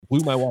blew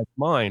my wife's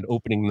mind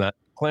opening that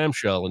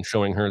clamshell and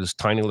showing her this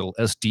tiny little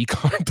SD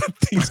card.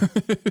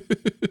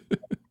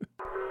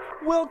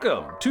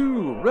 Welcome to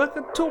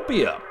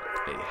Recotopia,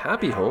 a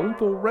happy home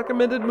for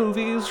recommended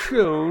movies,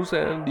 shows,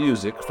 and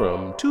music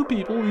from two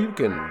people you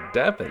can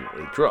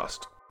definitely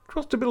trust.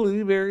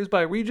 Trustability varies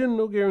by region,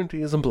 no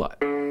guarantees implied.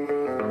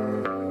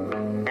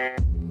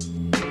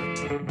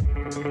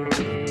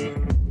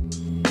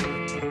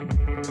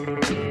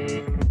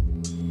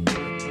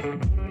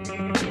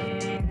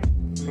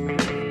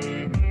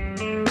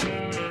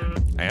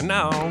 And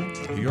now,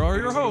 here are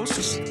your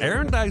hosts,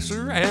 Aaron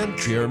Dicer and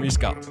Jeremy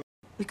Scott.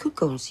 We could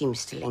go and see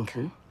Mr.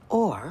 Lincoln,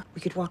 or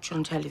we could watch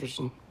on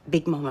television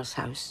Big Mama's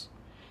House.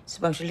 It's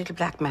about a little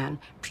black man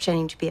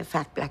pretending to be a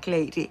fat black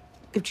lady.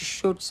 They've just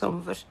showed some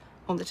of it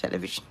on the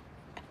television,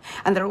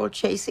 and they're all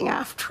chasing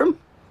after him.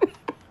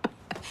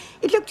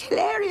 It looked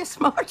hilarious,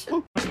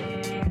 Martin.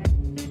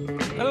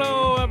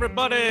 Hello,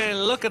 everybody.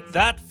 Look at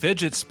that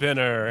fidget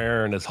spinner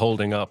Aaron is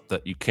holding up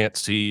that you can't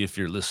see if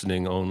you're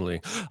listening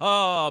only.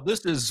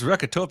 This is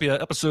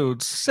Recotopia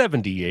episode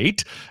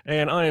 78,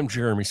 and I am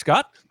Jeremy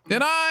Scott.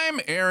 And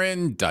I'm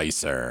Aaron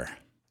Dicer.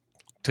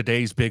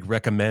 Today's big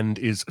recommend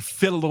is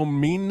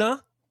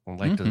Philomena. I'd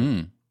like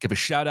to give a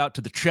shout out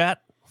to the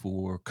chat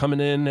for coming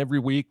in every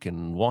week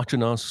and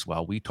watching us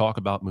while we talk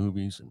about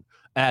movies and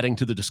adding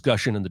to the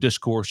discussion and the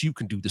discourse. You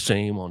can do the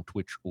same on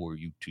Twitch or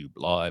YouTube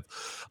Live.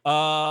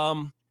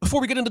 Before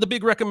we get into the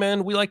big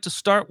recommend, we like to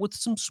start with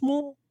some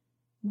small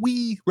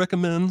wee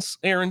recommends.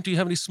 Aaron, do you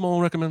have any small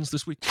recommends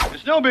this week?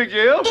 It's no big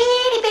deal.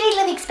 Itty bitty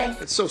living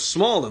space. It's so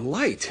small and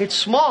light. It's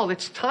small,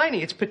 it's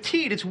tiny, it's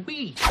petite, it's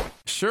wee.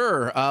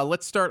 Sure.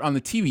 Let's start on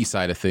the TV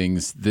side of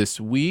things this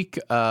week.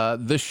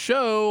 The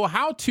show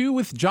How To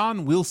with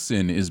John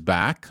Wilson is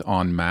back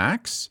on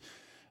Max,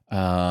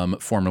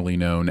 formerly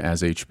known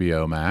as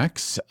HBO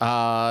Max.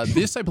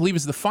 This, I believe,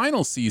 is the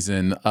final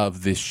season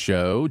of this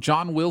show.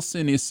 John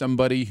Wilson is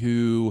somebody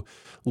who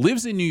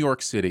lives in New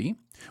York City,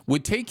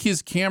 would take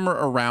his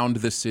camera around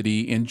the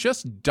city and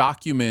just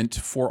document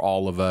for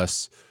all of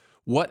us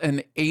what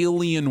an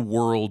alien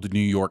world New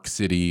York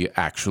City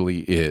actually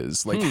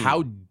is. Like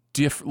how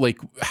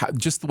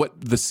just what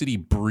the city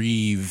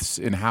breathes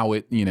and how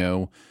it,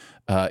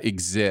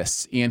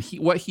 exists. And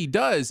what he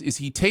does is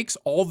he takes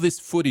all this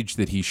footage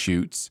that he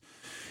shoots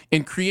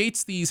and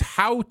creates these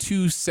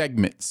how-to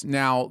segments.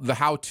 Now, the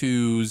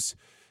how-tos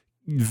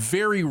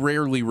very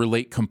rarely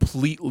relate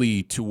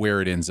completely to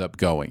where it ends up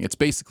going. It's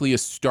basically a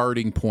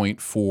starting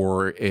point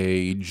for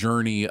a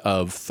journey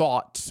of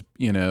thought,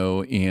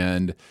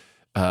 and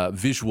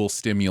visual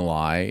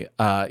stimuli.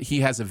 He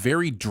has a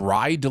very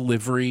dry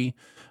delivery,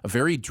 a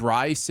very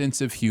dry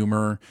sense of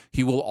humor.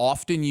 He will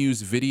often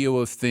use video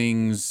of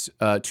things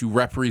to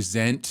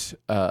represent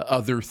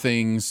other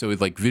things, so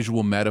like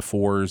visual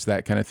metaphors,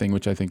 that kind of thing,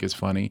 which I think is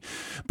funny.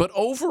 But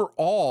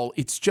overall,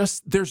 it's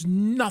just, there's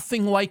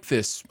nothing like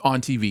this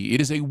on TV.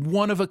 It is a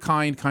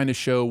one-of-a-kind kind of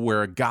show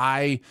where a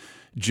guy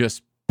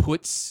just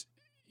puts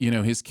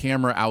his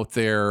camera out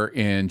there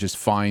and just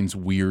finds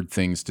weird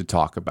things to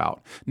talk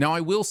about. Now,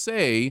 I will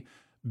say,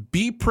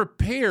 be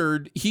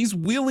prepared. He's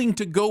willing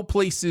to go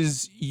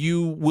places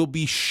you will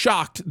be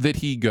shocked that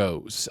he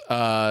goes.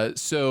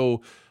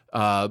 So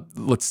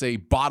let's say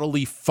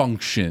bodily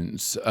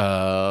functions.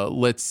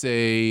 Let's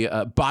say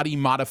body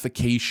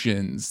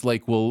modifications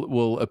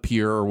will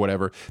appear or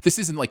whatever. This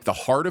isn't like the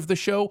heart of the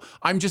show.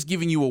 I'm just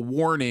giving you a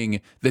warning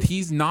that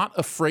he's not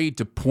afraid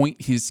to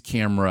point his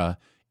camera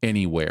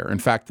anywhere. In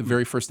fact, the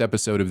very first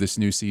episode of this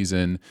new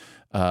season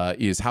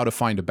is how to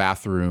find a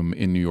bathroom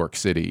in New York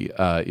City,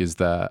 is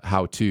the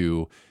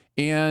how-to.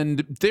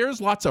 And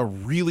there's lots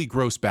of really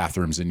gross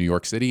bathrooms in New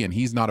York City, and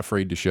he's not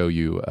afraid to show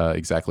you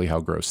exactly how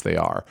gross they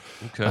are.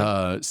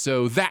 Okay.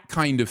 So that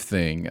kind of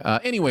thing.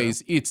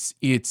 Anyways,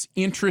 it's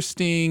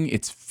interesting,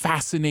 it's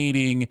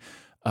fascinating,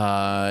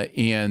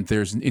 and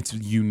it's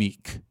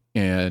unique.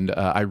 And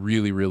I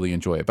really, really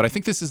enjoy it. But I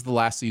think this is the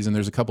last season.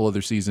 There's a couple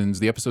other seasons.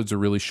 The episodes are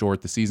really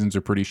short. The seasons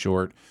are pretty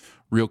short.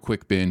 Real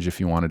quick binge if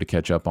you wanted to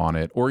catch up on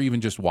it, or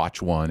even just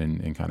watch one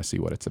and kind of see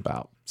what it's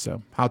about.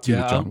 So, How To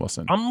with John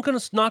Wilson. I'm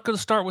not gonna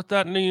start with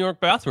that New York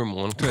bathroom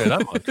one. I'll tell you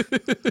that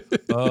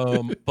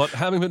much. But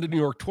having been to New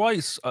York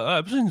twice,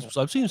 I've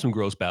seen some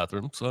gross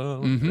bathrooms.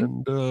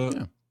 And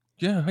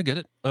I get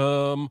it.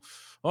 All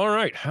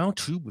right, How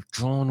To with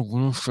John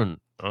Wilson.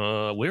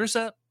 Where is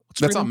that?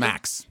 That's on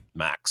Max.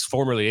 Max,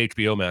 formerly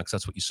HBO Max.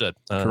 That's what you said.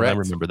 Correct. I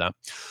remember that.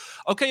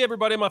 Okay,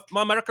 everybody, my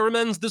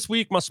recommends this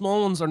week. My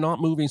small ones are not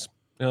movies.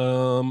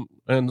 And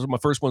my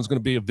first one's going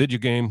to be a video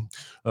game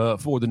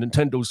for the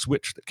Nintendo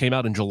Switch that came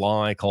out in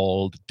July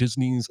called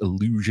Disney's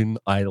Illusion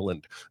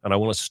Island. And I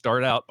want to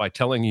start out by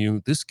telling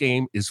you this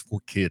game is for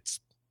kids.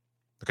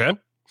 Okay?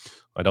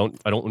 I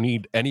don't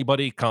need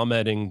anybody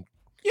commenting.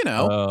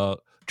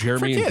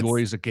 Jeremy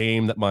enjoys a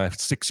game that my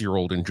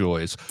 6-year-old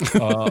enjoys.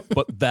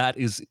 But that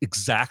is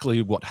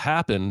exactly what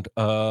happened.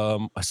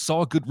 I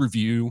saw a good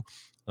review.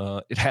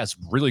 It has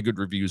really good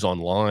reviews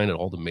online at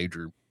all the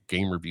major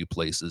game review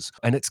places.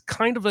 And it's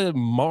kind of a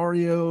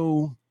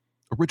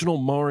original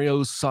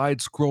Mario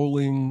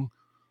side-scrolling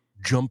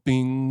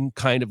jumping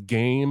kind of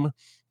game,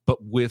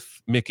 but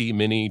with Mickey,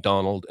 Minnie,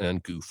 Donald,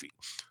 and Goofy.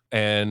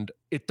 And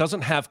it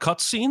doesn't have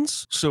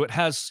cutscenes, so it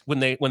has when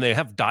they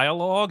have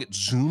dialogue, it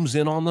zooms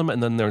in on them,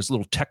 and then there's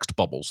little text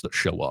bubbles that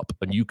show up,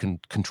 and you can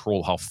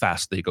control how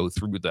fast they go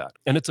through that.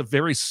 And it's a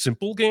very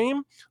simple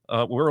game.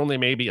 We're only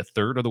maybe a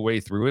third of the way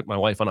through it. My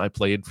wife and I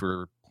played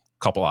for a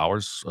couple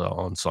hours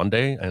on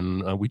Sunday,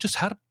 and we just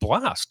had a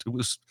blast.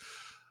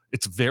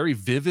 It's very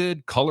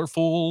vivid,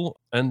 colorful,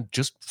 and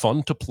just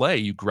fun to play.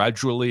 You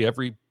gradually,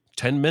 every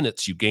 10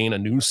 minutes, you gain a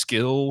new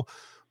skill.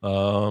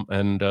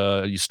 And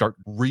you start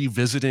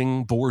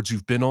revisiting boards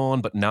you've been on,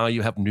 but now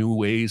you have new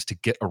ways to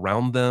get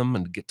around them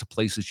and get to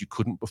places you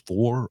couldn't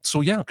before.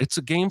 So yeah, it's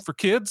a game for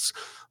kids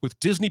with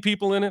Disney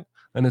people in it,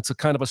 and it's a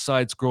kind of a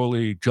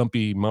side-scrolly,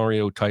 jumpy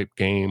Mario type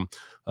game.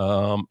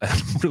 And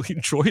really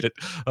enjoyed it.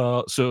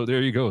 So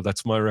there you go.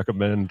 That's my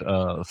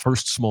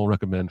first small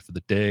recommend for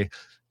the day.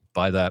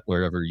 Buy that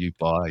wherever you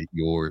buy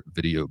your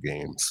video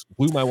games.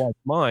 Blew my wife's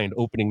mind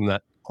opening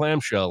that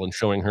clamshell and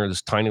showing her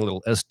this tiny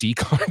little SD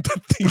card.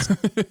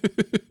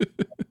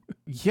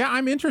 Yeah,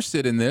 I'm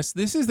interested in this.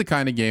 This is the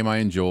kind of game I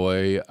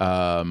enjoy.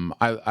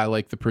 I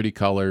like the pretty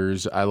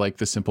colors. I like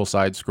the simple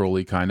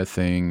side-scrolly kind of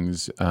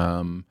things.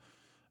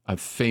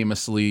 I've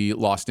famously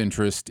lost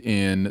interest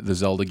in the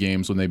Zelda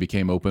games when they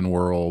became open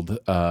world.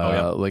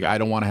 Like, I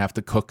don't want to have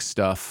to cook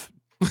stuff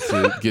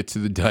to get to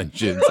the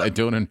dungeons. I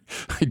don't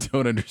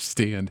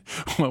understand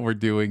what we're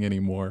doing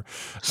anymore.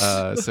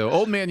 So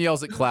Old Man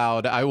Yells at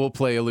Cloud. I will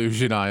play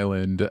Illusion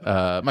Island.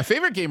 My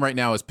favorite game right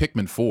now is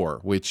Pikmin 4,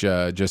 which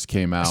just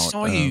came out. I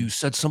saw you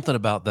said something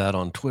about that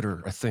on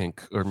Twitter, I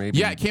think, or maybe.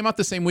 Yeah, it came out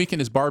the same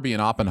weekend as Barbie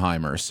and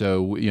Oppenheimer.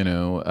 So,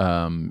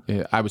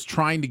 I was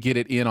trying to get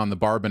it in on the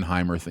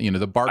Barbenheimer thing.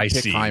 The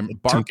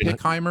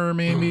Barbenheimer,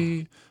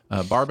 maybe?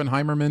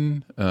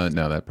 Barbenheimerman?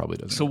 No, that probably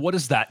doesn't. So what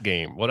is that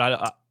game?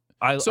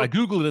 I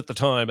Googled it at the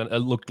time, and it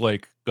looked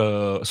like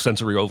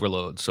sensory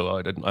overload,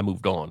 so I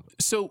moved on.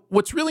 So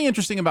what's really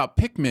interesting about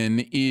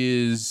Pikmin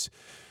is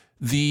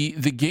the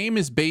game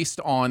is based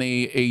on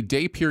a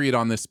day period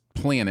on this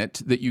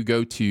planet that you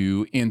go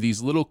to, and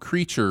these little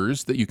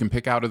creatures that you can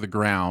pick out of the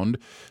ground.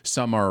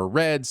 Some are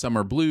red, some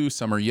are blue,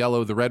 some are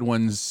yellow. The red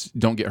ones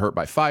don't get hurt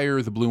by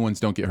fire. The blue ones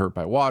don't get hurt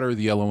by water.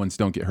 The yellow ones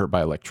don't get hurt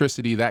by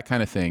electricity, that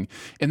kind of thing.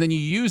 And then you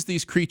use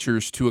these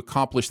creatures to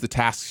accomplish the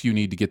tasks you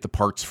need to get the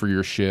parts for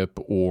your ship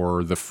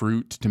or the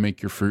fruit to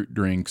make your fruit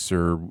drinks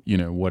or,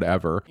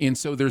 whatever. And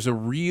so there's a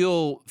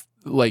real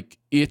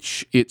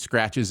itch it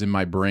scratches in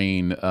my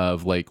brain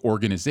of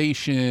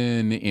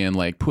organization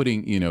and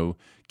putting,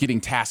 getting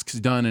tasks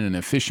done in an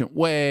efficient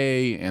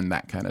way and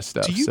that kind of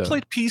stuff. Do you play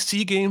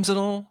PC games at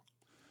all?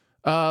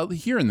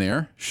 Here and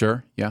there,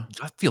 sure, yeah.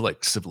 I feel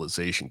like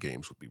Civilization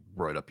games would be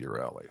right up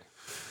your alley.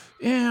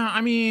 Yeah, I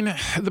mean,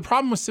 the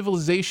problem with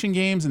Civilization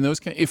games and those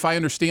if I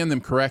understand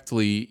them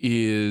correctly,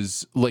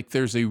 is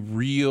there's a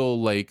real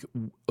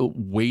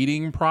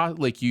waiting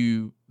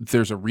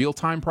there's a real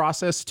time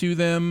process to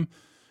them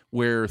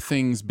where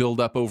things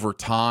build up over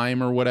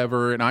time or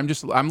whatever. And I'm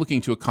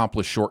looking to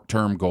accomplish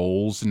short-term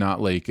goals, not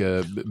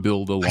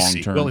build a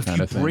long-term well, if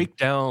kind of thing. You break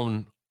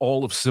down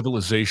all of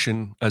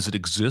Civilization as it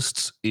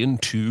exists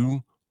into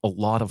a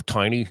lot of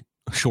tiny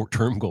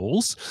short-term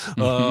goals,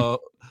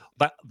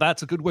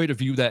 that's a good way to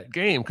view that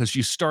game, because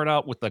you start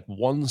out with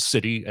one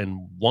city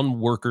and one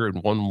worker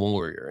and one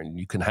warrior, and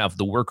you can have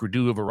the worker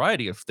do a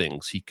variety of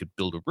things. He could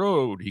build a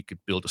road, he could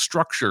build a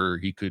structure,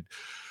 he could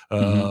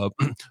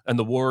and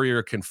the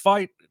warrior can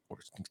fight or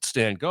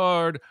stand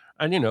guard.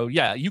 And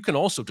you can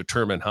also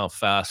determine how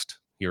fast.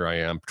 Here I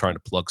am trying to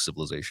plug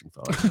Civilization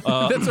 5.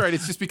 That's all right.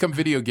 It's just become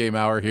video game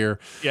hour here.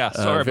 Yeah,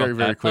 sorry very, about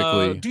very that.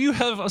 quickly. Do you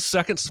have a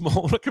second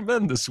small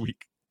recommend this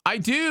week? I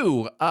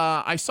do.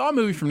 I saw a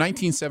movie from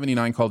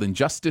 1979 called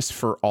Injustice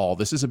for All.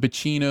 This is a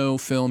Pacino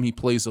film. He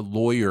plays a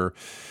lawyer.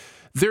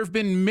 There have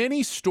been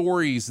many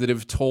stories that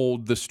have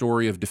told the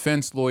story of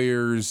defense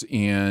lawyers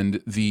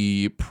and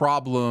the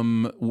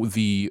problem,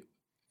 the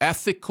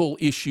ethical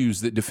issues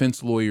that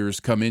defense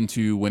lawyers come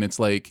into when it's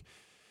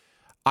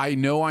I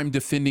know I'm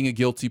defending a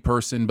guilty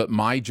person, but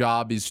my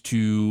job is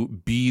to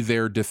be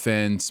their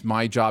defense.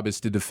 My job is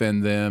to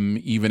defend them,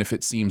 even if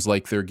it seems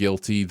like they're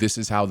guilty. This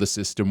is how the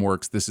system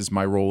works. This is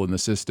my role in the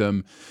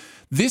system.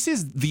 This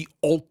is the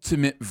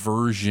ultimate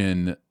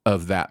version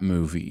of that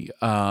movie.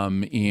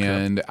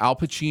 And Al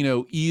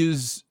Pacino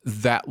is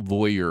that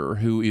lawyer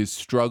who is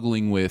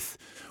struggling with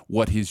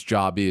what his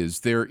job is.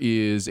 There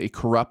is a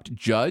corrupt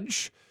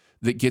judge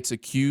that gets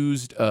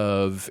accused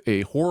of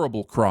a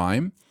horrible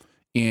crime,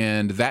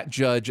 and that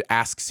judge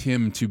asks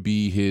him to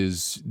be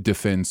his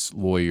defense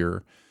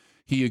lawyer.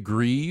 He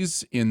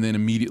agrees and then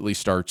immediately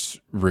starts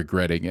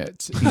regretting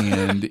it.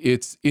 And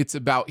it's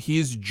about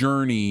his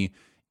journey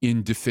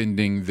in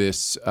defending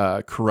this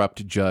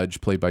corrupt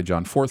judge played by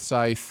John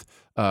Forsythe.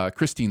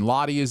 Christine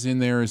Lottie is in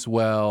there as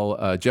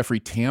well. Jeffrey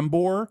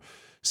Tambor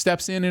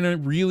steps in a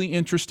really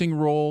interesting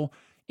role.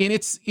 And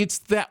it's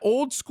that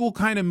old school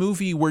kind of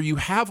movie where you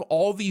have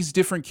all these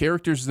different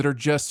characters that are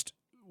just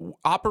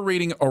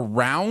operating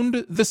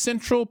around the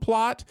central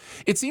plot.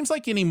 It seems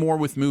like anymore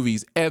with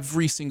movies,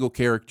 every single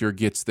character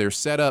gets their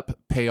setup,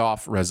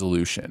 payoff,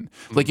 resolution.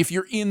 Like if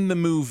you're in the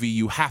movie,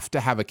 you have to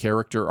have a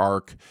character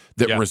arc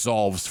that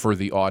resolves for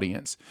the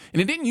audience.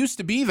 And it didn't used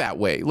to be that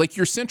way. Like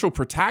your central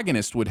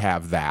protagonist would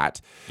have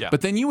that,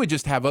 but then you would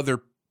just have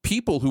other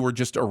people who were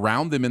just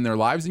around them in their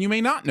lives, and you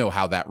may not know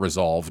how that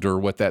resolved or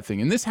what that thing.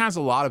 And this has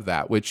a lot of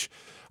that, which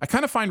I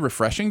kind of find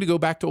refreshing to go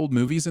back to old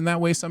movies in that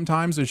way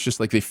sometimes. It's just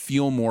like they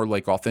feel more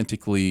like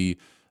authentically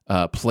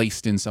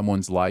placed in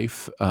someone's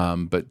life.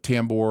 But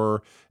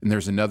Tambor and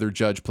there's another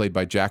judge played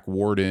by Jack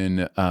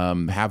Warden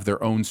have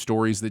their own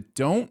stories that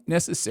don't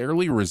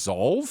necessarily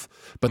resolve,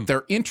 but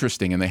they're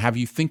interesting and they have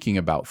you thinking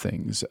about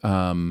things.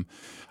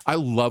 I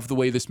love the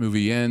way this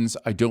movie ends.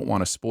 I don't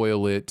want to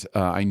spoil it.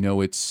 I know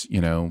it's,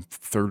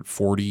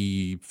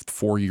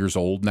 44 years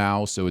old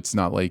now, so it's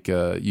not like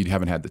you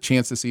haven't had the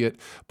chance to see it,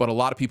 but a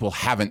lot of people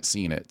haven't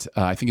seen it.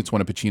 I think it's one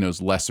of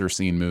Pacino's lesser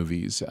seen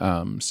movies.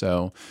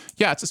 So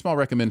yeah, it's a small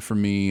recommend from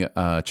me.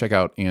 Check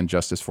out And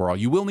Justice for All.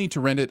 You will need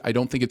to rent it. I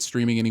don't think it's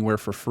streaming anywhere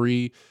for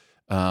free.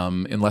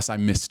 Unless I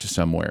missed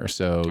somewhere.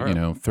 So,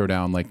 throw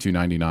down like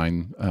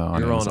 $2.99 on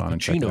You're Amazon on a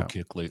and check it Pacino out.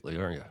 kick lately,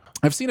 aren't you?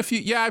 I've seen a few.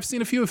 Yeah, I've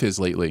seen a few of his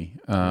lately.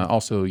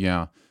 Also,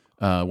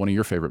 one of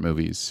your favorite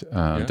movies,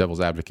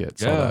 Devil's Advocate.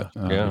 Saw that,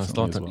 I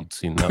thought that you'd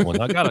seen that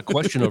one. I got a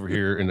question over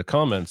here in the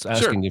comments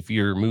asking if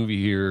your movie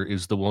here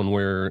is the one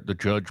where the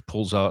judge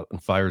pulls out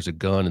and fires a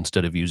gun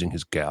instead of using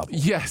his gavel.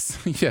 Yes.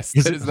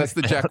 That's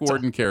the Jack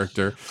Warden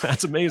character.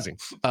 That's amazing.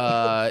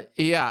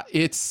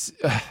 It's...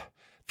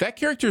 that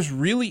character is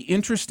really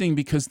interesting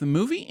because the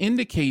movie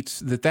indicates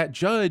that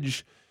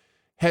judge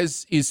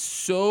is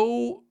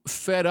so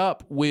fed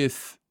up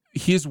with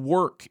his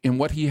work and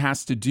what he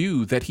has to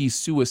do that he's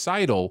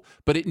suicidal,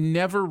 but it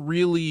never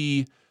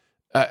really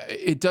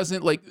it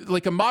doesn't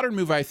like a modern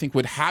movie I think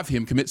would have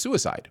him commit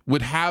suicide,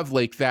 would have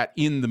like that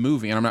in the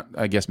movie. And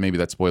I guess maybe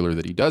that's spoiler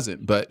that he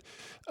doesn't, but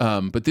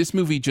this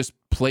movie just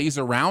plays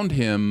around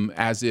him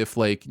as if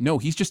like, no,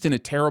 he's just in a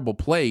terrible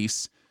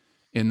place.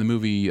 And the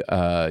movie,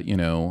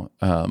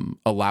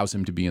 allows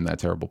him to be in that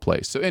terrible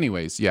place. So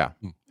anyways,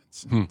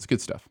 it's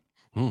good stuff.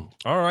 All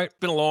right.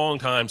 Been a long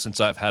time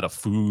since I've had a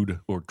food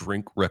or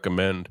drink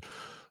recommend.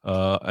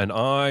 And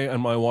I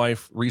and my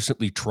wife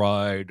recently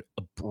tried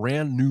a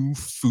brand new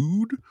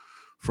food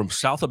from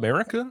South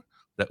America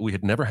that we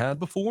had never had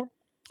before,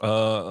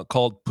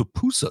 called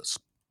pupusas.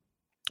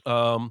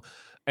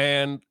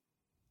 And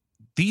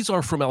these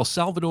are from El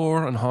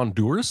Salvador and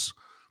Honduras.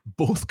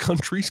 Both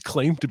countries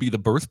claim to be the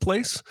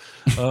birthplace.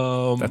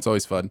 That's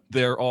always fun.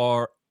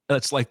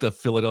 That's like the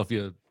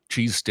Philadelphia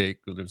cheesesteak.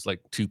 There's like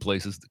two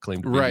places that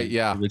claim to be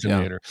the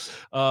originator.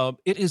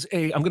 It is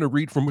I'm going to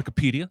read from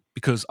Wikipedia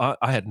because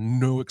I had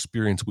no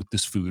experience with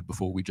this food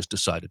before we just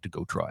decided to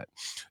go try it.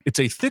 It's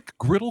a thick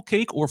griddle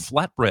cake or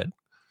flatbread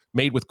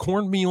made with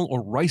cornmeal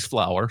or rice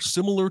flour,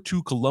 similar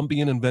to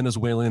Colombian and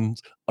Venezuelan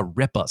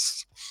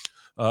arepas.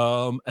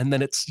 And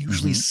then it's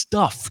usually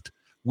stuffed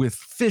with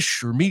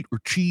fish or meat or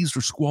cheese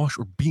or squash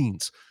or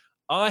beans.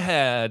 I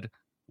had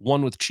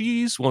one with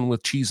cheese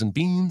and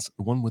beans,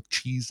 and one with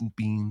cheese and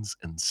beans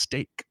and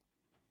steak.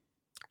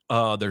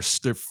 The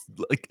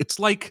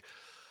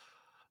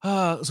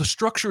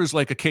structure is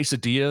like a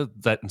quesadilla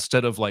that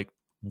instead of like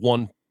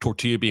one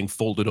tortilla being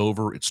folded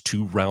over, it's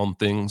two round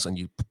things, and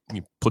you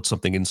put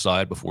something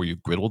inside before you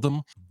griddle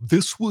them.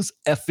 This was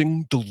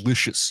effing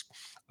delicious.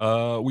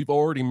 We've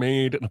already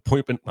made an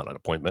appointment, not an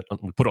appointment,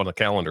 we put on a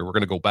calendar. We're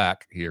going to go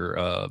back here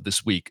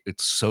this week.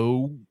 It's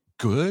so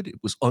good. It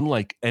was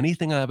unlike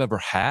anything I've ever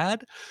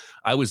had.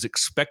 I was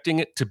expecting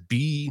it to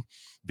be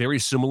very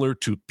similar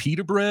to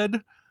pita bread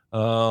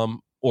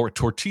or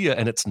tortilla,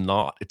 and it's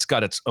not. It's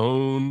got its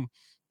own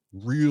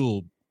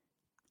real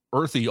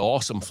earthy,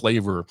 awesome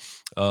flavor.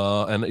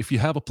 And if you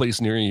have a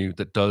place near you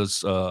that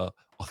does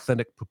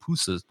authentic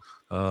pupusas,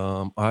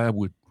 I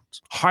would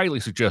highly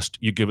suggest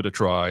you give it a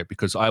try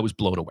because I was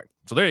blown away.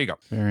 So there you go.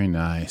 Very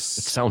nice.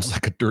 It sounds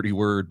like a dirty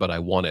word, but I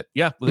want it.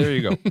 Yeah, well, there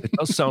you go. It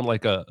does sound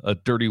like a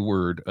dirty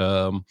word.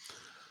 And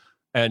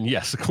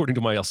yes, according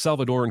to my El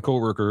Salvadoran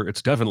coworker,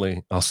 it's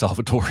definitely El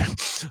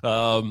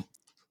Salvadorian.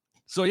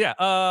 So yeah,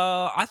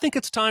 I think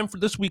it's time for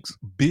this week's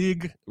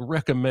big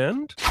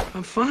recommend.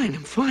 I'm fine.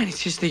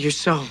 It's just that you're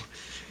so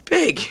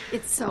big.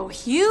 It's so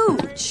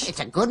huge.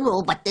 It's a good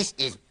rule, but this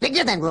is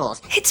bigger than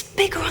rules. It's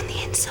bigger on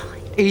the inside.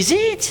 Is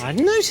it? I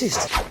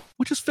noticed.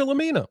 Which is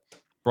Philomena,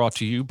 brought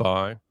to you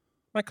by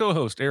my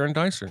co-host, Aaron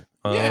Dicer.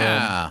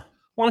 Yeah.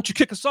 Why don't you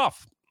kick us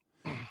off?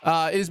 It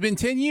has been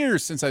 10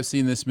 years since I've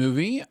seen this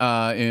movie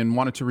and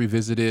wanted to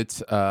revisit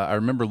it. I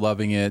remember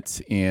loving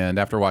it, and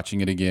after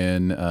watching it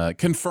again,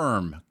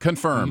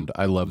 confirmed.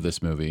 I love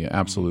this movie,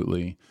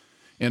 absolutely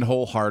and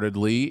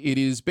wholeheartedly. It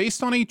is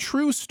based on a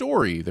true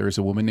story. There's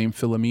a woman named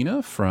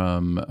Philomena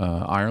from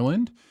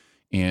Ireland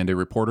and a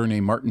reporter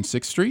named Martin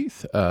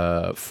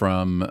Sixstreet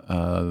from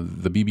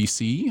the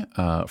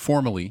BBC,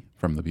 formerly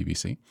from the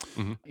BBC.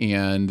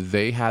 And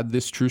they had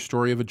this true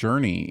story of a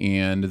journey.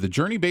 And the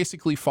journey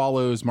basically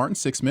follows Martin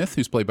Sixsmith,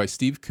 who's played by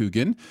Steve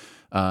Coogan,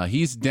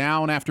 He's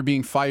down after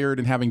being fired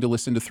and having to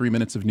listen to 3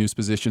 minutes of news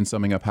position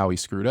summing up how he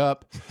screwed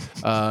up.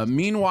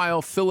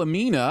 Meanwhile,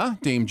 Philomena,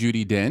 Dame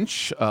Judi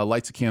Dench,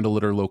 lights a candle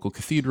at her local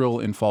cathedral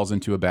and falls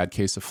into a bad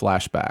case of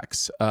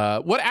flashbacks.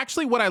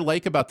 What I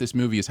like about this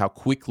movie is how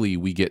quickly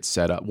we get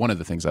set up. One of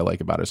the things I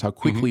like about it is how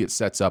quickly it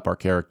sets up our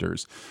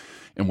characters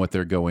and what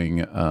they're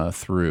going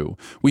through.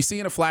 We see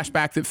in a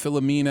flashback that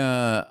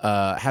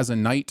Philomena has a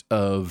night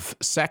of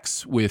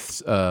sex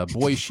with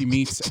boys she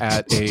meets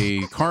at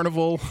a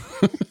carnival.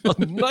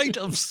 A night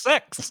of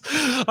sex.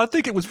 I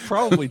think it was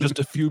probably just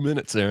a few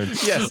minutes, Aaron.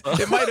 Yes,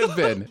 it might have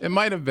been. It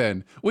might have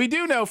been. We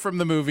do know from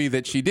the movie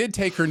that she did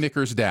take her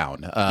knickers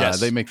down.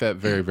 Yes. They make that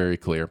very, very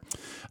clear.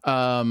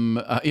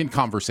 In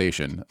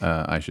conversation,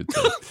 I should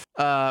say.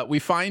 We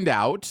find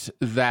out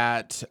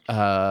that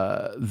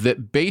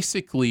that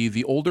basically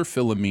the older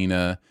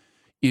Philomena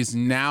is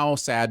now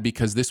sad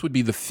because this would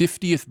be the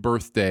 50th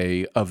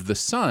birthday of the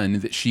son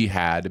that she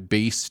had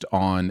based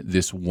on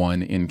this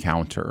one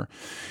encounter.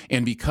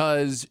 And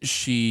because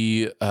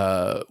she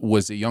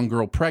was a young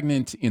girl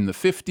pregnant in the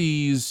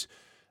 50s,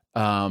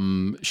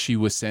 she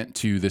was sent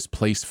to this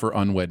place for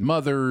unwed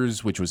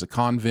mothers, which was a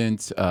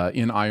convent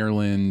in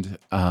Ireland.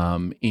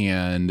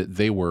 And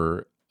they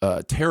were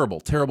terrible,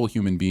 terrible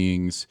human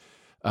beings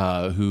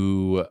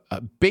who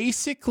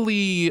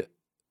basically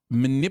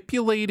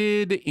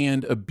manipulated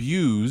and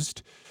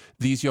abused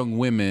these young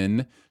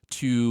women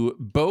to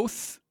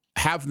both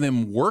have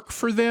them work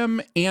for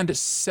them and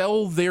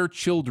sell their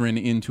children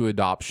into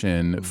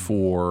adoption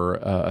for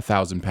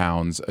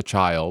 £1,000 a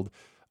child.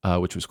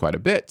 Which was quite a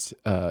bit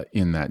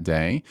in that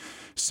day.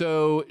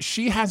 So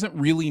she hasn't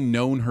really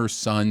known her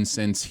son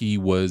since he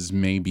was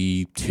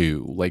maybe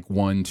 2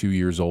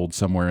 years old,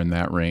 somewhere in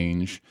that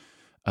range.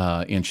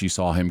 And she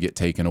saw him get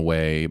taken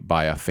away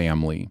by a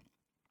family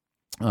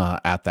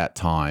at that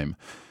time.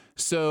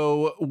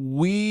 So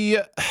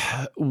we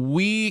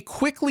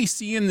quickly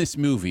see in this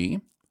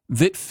movie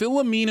that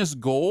Philomena's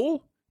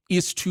goal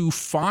is to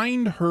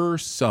find her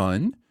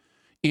son,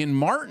 and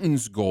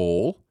Martin's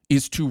goal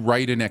is to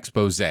write an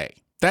expose.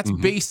 That's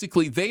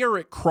basically, they are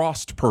at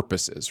crossed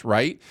purposes,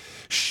 right?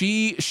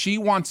 She's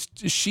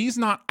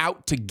not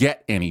out to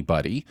get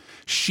anybody.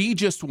 She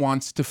just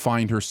wants to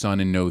find her son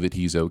and know that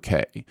he's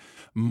okay.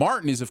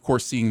 Martin is, of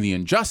course, seeing the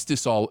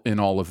injustice in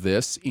all of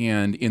this,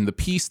 and in the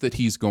piece that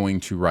he's going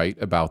to write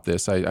about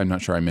this, I'm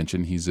not sure I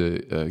mentioned he's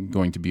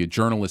going to be a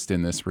journalist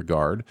in this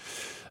regard.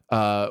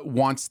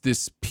 Wants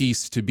this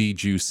piece to be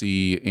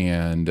juicy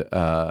and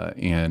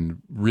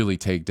really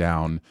take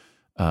down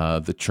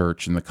the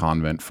church and the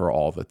convent for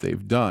all that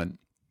they've done.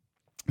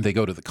 They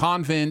go to the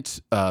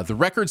convent. The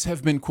records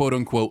have been, quote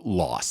unquote,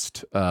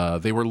 lost.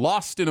 They were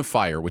lost in a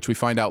fire, which we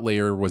find out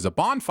later was a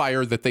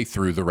bonfire that they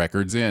threw the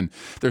records in.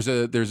 There's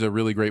a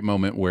really great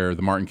moment where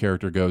the Martin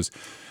character goes,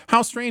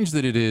 how strange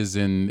that it is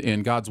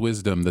in God's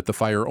wisdom that the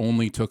fire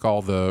only took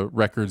all the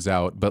records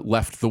out, but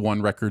left the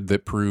one record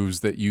that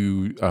proves that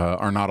you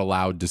are not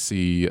allowed to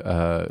see,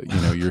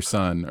 your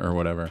son or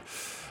whatever.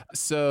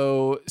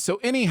 So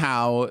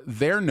anyhow,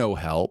 they're no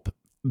help,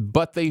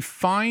 but they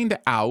find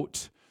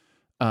out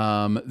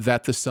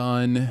that the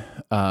son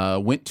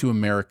went to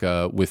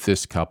America with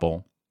this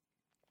couple.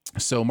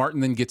 So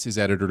Martin then gets his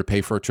editor to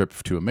pay for a trip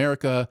to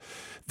America.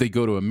 They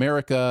go to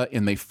America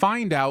and they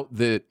find out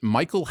that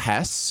Michael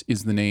Hess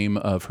is the name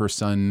of her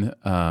son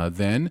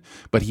then,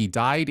 but he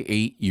died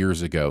 8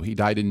 years ago. He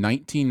died in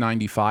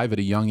 1995 at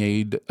a young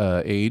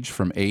age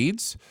from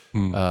AIDS.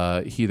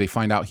 They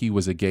find out he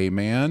was a gay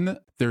man.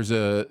 There's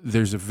a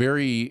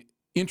very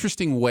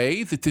interesting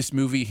way that this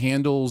movie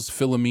handles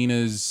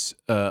Philomena's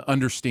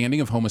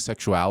understanding of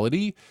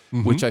homosexuality,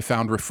 which I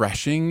found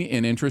refreshing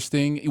and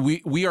interesting.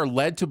 We are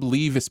led to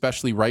believe,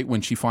 especially right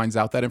when she finds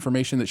out that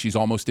information, that she's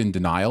almost in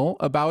denial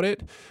about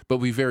it. But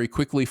we very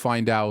quickly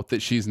find out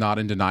that she's not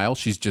in denial.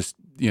 She's just,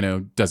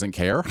 doesn't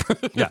care.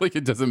 Yeah. Like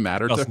it doesn't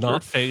matter to her. Does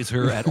not faze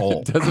her at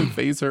all. It doesn't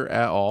faze her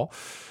at all.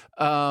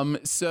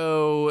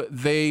 So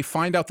they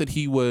find out that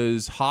he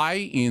was high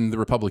in the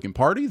Republican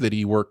Party, that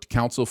he worked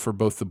counsel for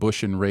both the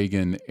Bush and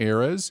Reagan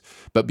eras,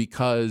 but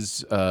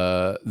because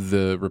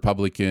the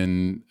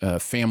Republican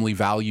family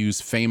values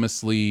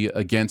famously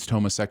against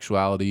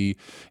homosexuality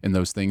and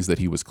those things, that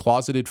he was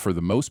closeted for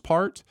the most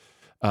part.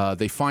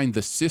 They find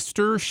the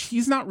sister.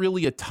 She's not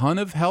really a ton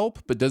of help,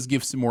 but does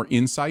give some more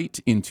insight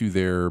into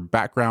their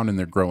background and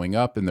their growing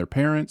up and their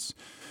parents.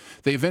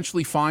 They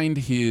eventually find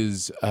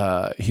his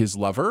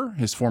lover,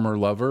 his former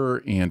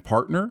lover and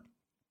partner,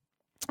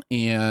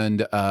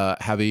 and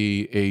have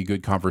a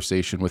good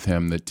conversation with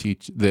him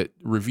that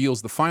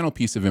reveals the final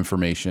piece of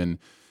information,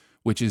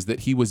 which is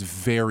that he was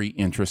very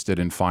interested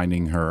in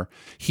finding her.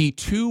 He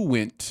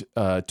too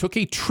took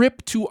a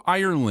trip to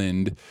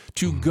Ireland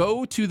to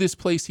go to this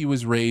place he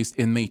was raised,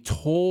 and they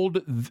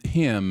told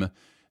him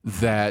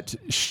that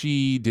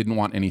she didn't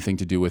want anything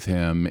to do with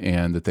him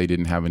and that they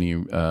didn't have any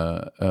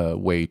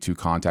way to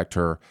contact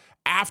her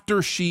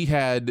after she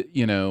had,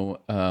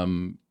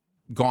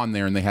 gone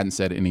there, and they hadn't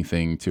said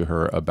anything to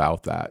her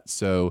about that.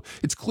 So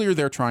it's clear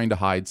they're trying to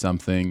hide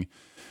something.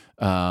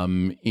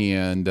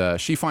 And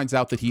she finds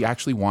out that he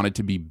actually wanted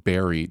to be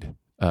buried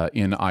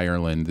in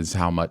Ireland. This is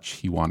how much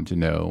he wanted to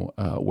know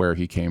where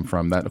he came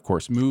from. That, of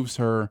course, moves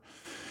her.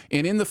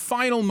 And in the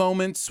final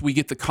moments, we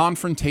get the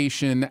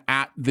confrontation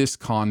at this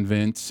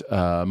convent.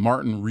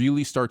 Martin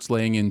really starts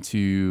laying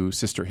into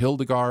Sister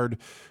Hildegard,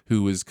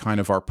 who is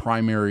kind of our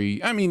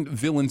primary, I mean,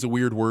 villain's a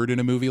weird word in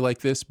a movie like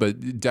this,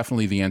 but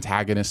definitely the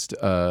antagonist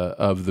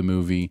of the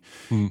movie.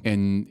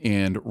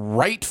 And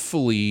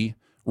rightfully,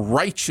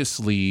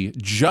 righteously,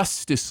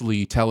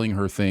 justicely telling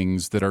her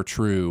things that are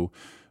true,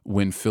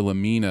 when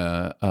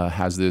Philomena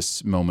has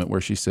this moment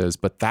where she says,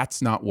 but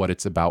that's not what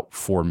it's about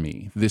for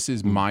me. This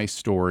is my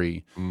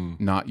story,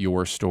 not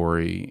your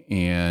story.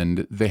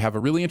 And they have a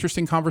really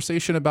interesting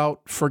conversation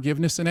about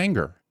forgiveness and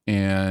anger.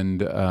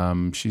 And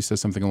she says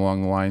something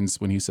along the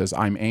lines, when he says,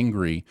 I'm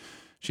angry,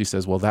 she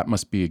says, well, that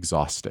must be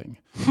exhausting.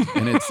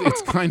 And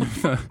it's kind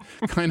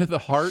of the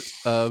heart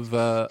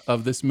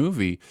of this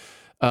movie.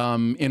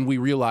 And we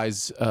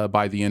realize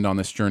by the end on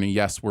this journey,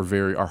 yes,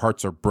 our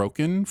hearts are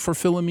broken for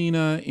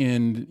Philomena,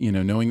 and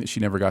knowing that she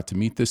never got to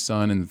meet this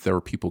son, and that there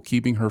were people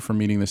keeping her from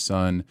meeting the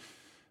son,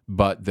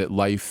 but that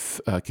life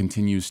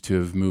continues to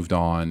have moved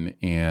on,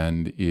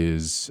 and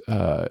there's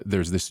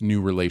this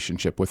new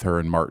relationship with her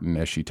and Martin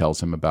as she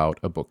tells him about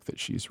a book that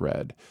she's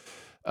read.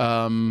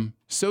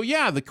 So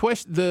yeah,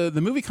 the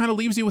movie kind of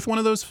leaves you with one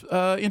of those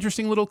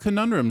interesting little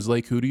conundrums,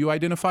 like, who do you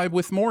identify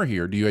with more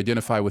here? Do you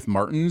identify with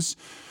Martin's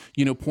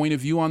point of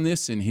view on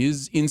this and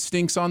his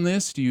instincts on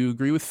this? Do you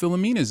agree with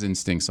Philomena's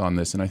instincts on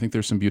this? And I think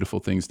there's some beautiful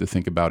things to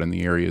think about in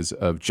the areas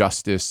of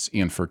justice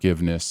and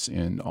forgiveness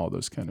and all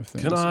those kind of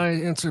things. Can I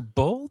answer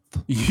both?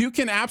 You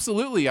can,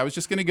 absolutely. I was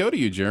just going to go to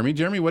you, Jeremy.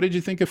 Jeremy, what did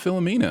you think of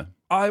Philomena?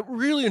 I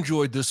really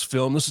enjoyed this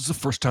film. This is the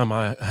first time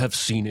I have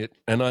seen it,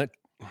 and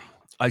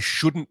I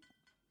should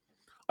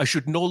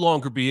no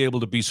longer be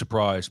able to be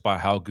surprised by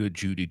how good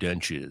Judi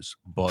Dench is,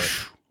 but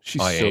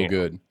she's so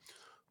good.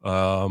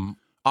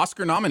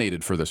 Oscar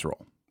nominated for this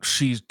role.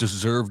 She's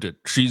deserved it.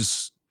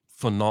 She's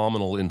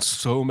phenomenal in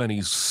so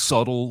many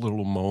subtle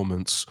little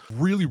moments.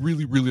 Really,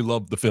 really, really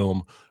loved the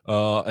film,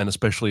 and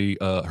especially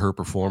her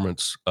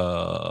performance.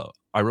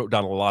 I wrote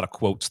down a lot of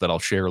quotes that I'll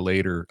share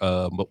later,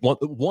 but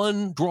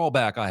one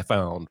drawback I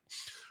found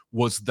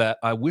was that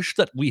I wish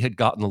that we had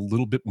gotten a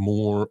little bit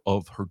more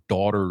of her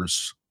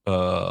daughter's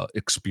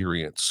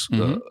experience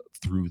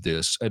through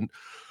this. And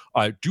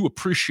I do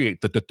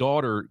appreciate that the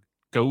daughter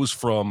goes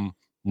from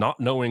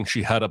not knowing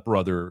she had a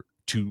brother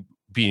to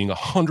being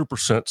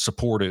 100%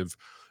 supportive,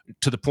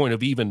 to the point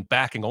of even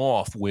backing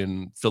off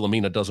when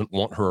Philomena doesn't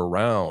want her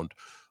around.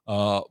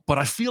 But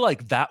I feel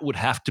like that would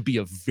have to be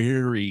a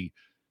very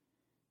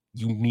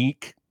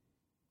unique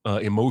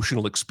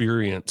emotional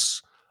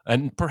experience.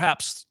 And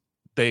perhaps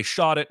they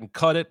shot it and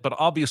cut it, but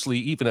obviously,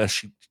 even as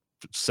she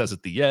says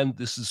at the end,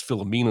 this is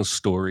Philomena's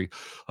story.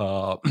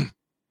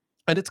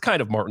 And it's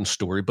kind of Martin's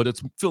story, but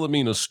it's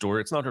Philomena's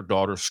story. It's not her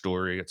daughter's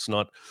story. It's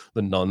not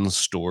the nun's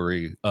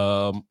story.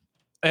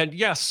 And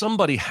yeah,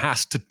 somebody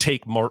has to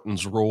take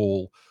Martin's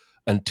role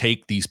and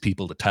take these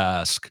people to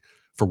task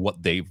for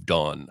what they've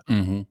done.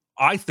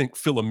 I think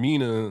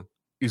Philomena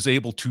is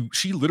able to,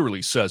 she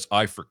literally says,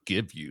 I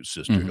forgive you,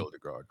 Sister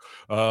Hildegard.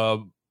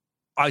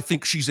 I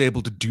think she's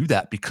able to do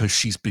that because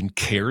she's been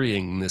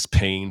carrying this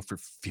pain for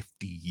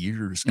 50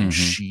 years and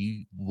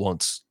she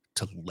wants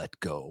to let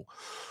go.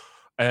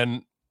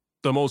 And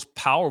the most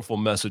powerful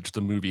message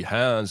the movie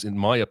has, in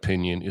my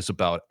opinion, is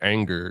about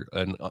anger.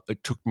 And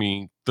it took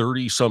me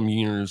 30 some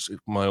years of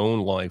my own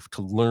life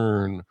to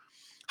learn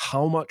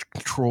how much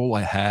control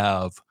I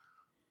have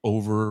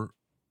over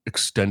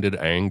extended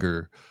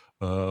anger.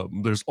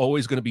 There's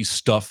always going to be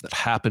stuff that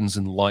happens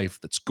in life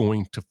that's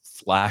going to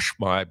flash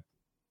my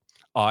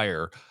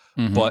ire,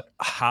 but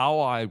how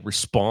I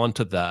respond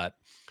to that,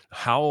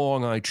 how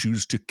long I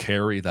choose to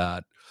carry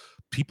that.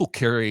 People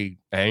carry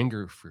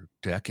anger for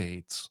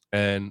decades,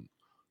 and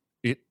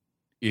it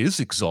is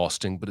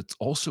exhausting, but it's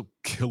also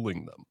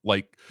killing them.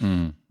 Like,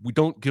 we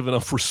don't give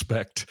enough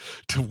respect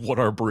to what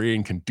our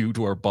brain can do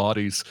to our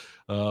bodies,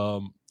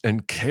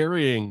 and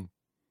carrying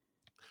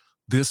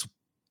this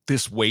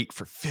weight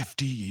for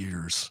 50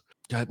 years.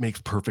 That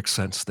makes perfect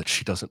sense that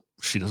she doesn't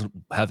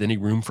have any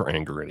room for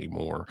anger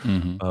anymore.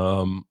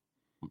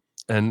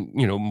 And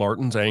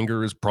Martin's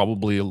anger is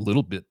probably a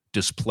little bit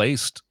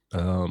displaced.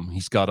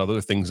 He's got other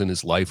things in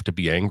his life to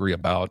be angry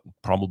about,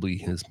 probably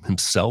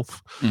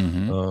himself,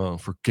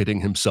 for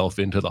getting himself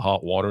into the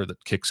hot water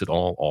that kicks it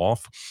all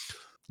off.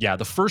 Yeah,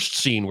 the first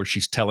scene where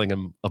she's telling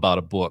him about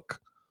a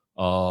book,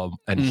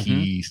 and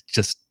he's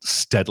just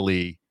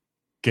steadily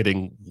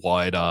getting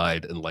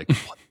wide-eyed and like,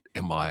 what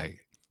am I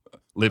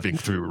living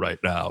through right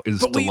now,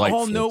 is but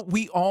delightful.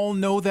 We all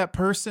know that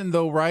person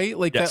though, right?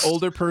 Like, yes. That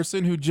older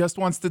person who just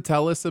wants to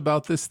tell us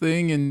about this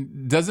thing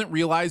and doesn't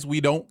realize we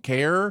don't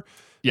care.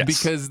 Yes.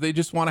 Because they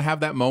just want to have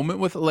that moment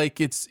with,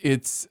 like, it's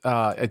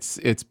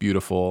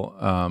beautiful.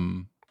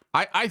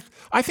 I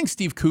think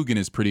Steve Coogan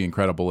is pretty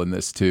incredible in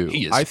this too.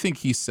 He is. I think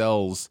he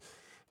sells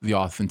the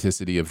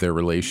authenticity of their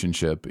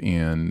relationship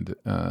and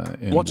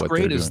what's what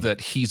great they're is doing.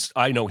 that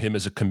I know him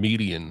as a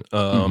comedian,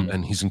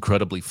 and he's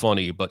incredibly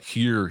funny, but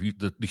here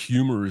the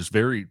humor is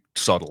very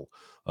subtle,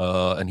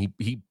 and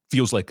he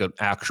feels like an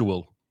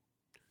actual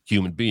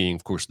human being.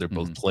 Of course, they're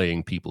both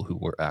playing people who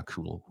were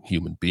actual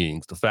human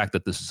beings. The fact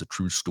that this is a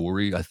true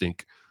story, I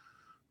think,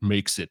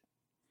 makes it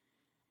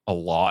a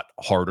lot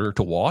harder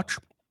to watch.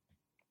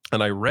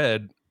 And I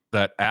read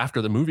that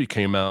after the movie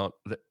came out,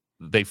 that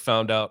they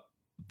found out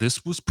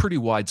this was pretty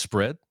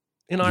widespread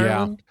in Yeah,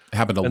 Ireland. it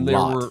happened a And there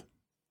lot. were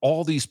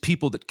all these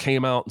people that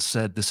came out and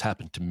said, this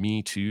happened to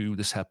me too.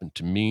 This happened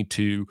to me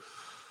too.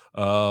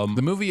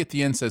 The movie at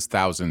the end says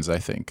thousands, I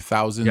think.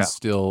 Thousands Yeah.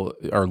 still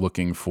are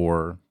looking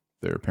for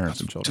their parents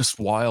and children. Just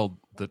wild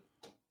that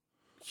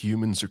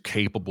humans are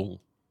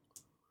capable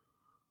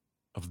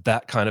of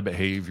that kind of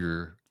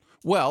behavior.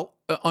 Well,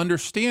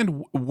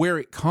 understand where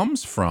it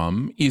comes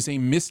from is a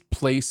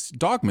misplaced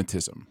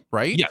dogmatism,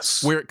 right?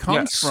 Yes. Where it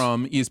comes Yes.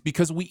 from is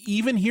because we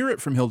even hear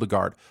it from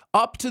Hildegard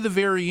up to the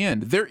very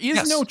end. There is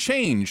Yes. no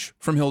change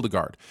from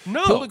Hildegard.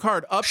 No.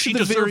 Hildegard up She to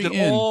the deserved very it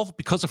end. all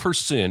because of her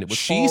sin. It was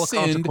She all a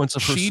sinned. consequence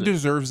of her She sin.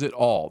 deserves it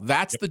all.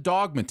 That's the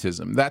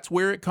dogmatism. That's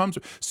where it comes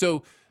from.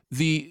 So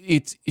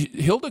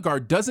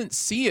Hildegard doesn't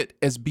see it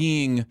as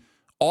being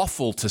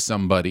awful to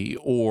somebody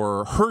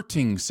or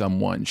hurting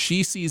someone.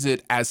 She sees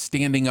it as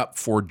standing up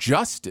for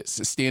justice,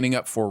 standing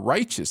up for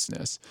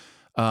righteousness.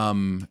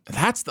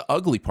 That's the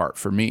ugly part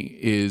for me,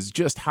 is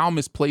just how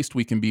misplaced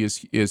we can be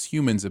as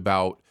humans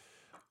about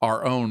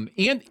our own.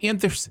 And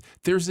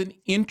there's an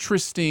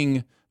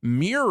interesting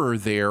mirror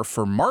there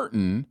for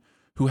Martin,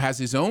 who has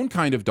his own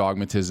kind of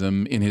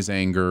dogmatism in his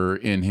anger,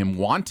 in him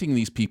wanting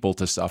these people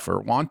to suffer,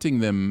 wanting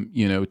them,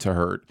 to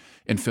hurt.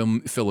 And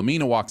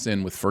Philomena walks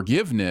in with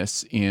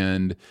forgiveness.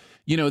 And,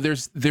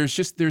 there's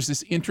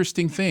this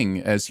interesting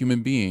thing as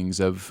human beings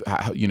of,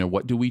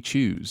 what do we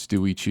choose?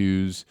 Do we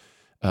choose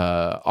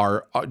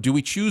do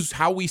we choose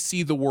how we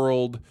see the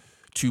world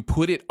to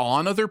put it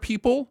on other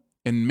people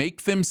and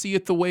make them see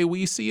it the way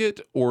we see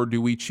it? Or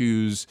do we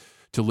choose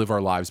to live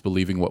our lives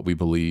believing what we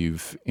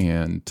believe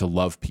and to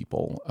love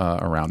people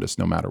around us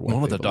no matter what?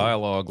 One of the believe?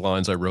 dialogue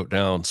lines I wrote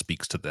down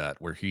speaks to that,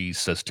 where he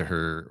says to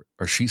her,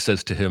 or she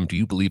says to him, "Do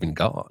you believe in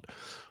God?"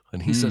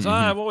 And he says,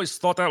 "I've always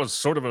thought that was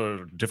sort of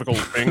a difficult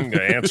thing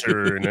to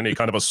answer in any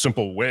kind of a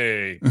simple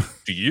way.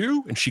 Do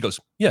you?" And she goes,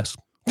 "Yes."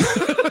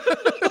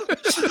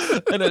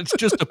 And it's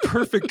just a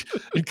perfect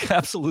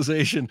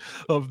encapsulation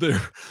of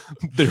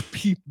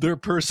their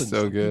person.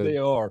 So good. They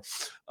are.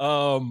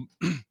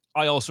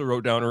 I also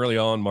wrote down early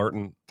on,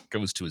 Martin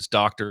goes to his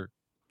doctor.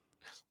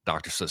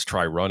 Doctor says,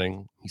 "Try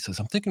running." He says,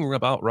 "I'm thinking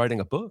about writing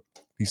a book."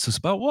 He says,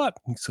 "About what?"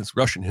 He says,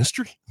 "Russian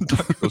history." The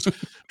doctor goes,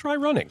 "Try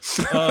running."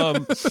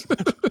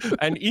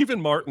 And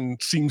even Martin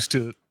seems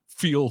to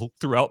feel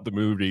throughout the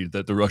movie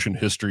that the Russian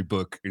history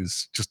book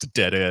is just a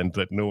dead end,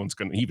 that no one's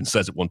going to, he even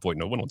says at one point,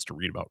 no one wants to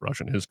read about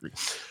Russian history.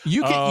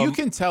 You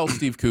can tell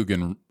Steve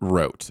Coogan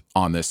wrote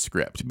on this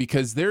script,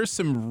 because there's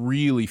some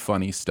really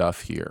funny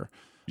stuff here.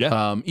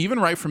 Yeah. Even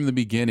right from the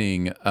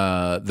beginning,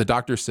 the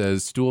doctor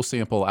says, "Stool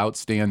sample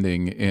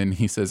outstanding," and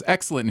he says,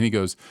 "Excellent," and he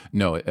goes,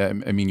 "No,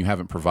 I mean, you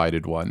haven't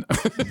provided one."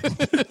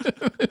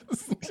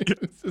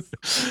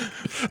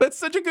 That's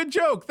such a good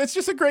joke. That's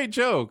just a great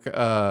joke,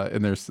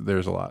 and there's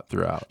a lot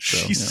throughout. So,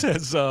 She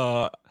says,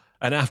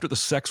 "And after the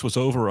sex was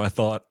over, I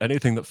thought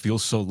anything that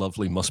feels so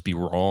lovely must be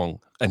wrong."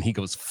 And he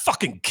goes,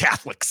 "Fucking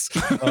Catholics."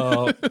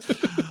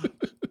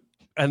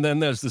 And then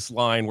there's this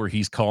line where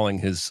he's calling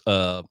his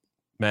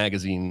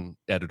magazine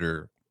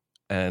editor,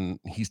 and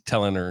he's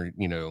telling her,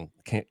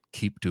 "Can't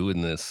keep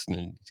doing this."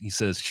 And he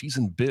says, "She's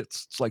in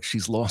bits. It's like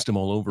she's lost him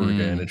all over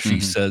again." And she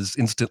says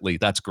instantly,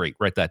 "That's great.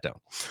 Write that down."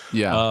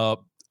 Yeah.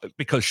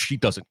 Because she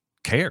doesn't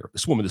care.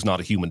 This woman is not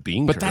a human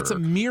being. But to that's her. a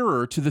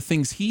mirror to the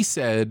things he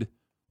said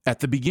at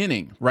the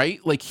beginning,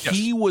 right? Like,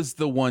 he was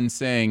the one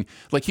saying,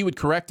 like, he would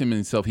correct him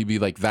himself. He'd be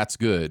like, "That's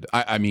good.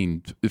 I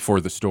mean, for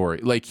the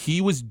story." Like,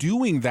 he was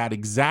doing that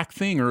exact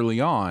thing early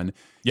on.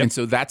 Yep. And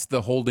so that's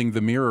the holding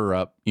the mirror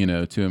up, to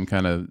him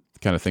kind of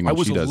thing. I When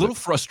was she a does little it.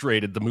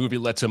 frustrated. The movie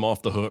lets him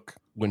off the hook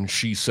when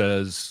she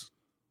says,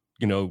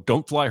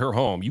 "Don't fly her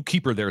home. You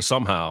keep her there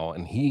somehow."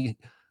 And he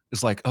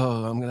is like,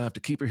 "Oh, I'm going to have to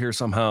keep her here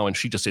somehow." And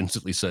she just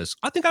instantly says,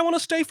 "I think I want to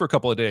stay for a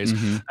couple of days."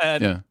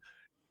 And Yeah.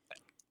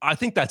 I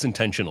think that's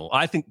intentional.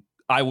 I think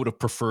I would have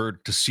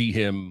preferred to see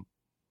him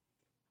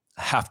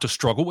have to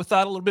struggle with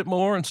that a little bit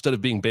more instead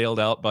of being bailed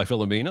out by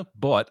Philomena.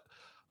 But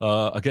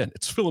again,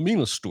 it's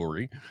Philomena's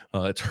story.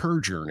 It's her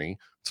journey.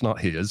 It's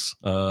not his,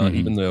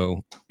 even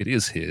though it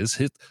is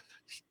his.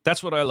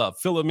 That's what I love.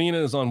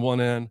 Philomena is on one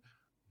end.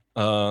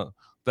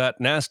 That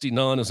nasty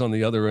nun is on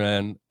the other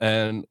end,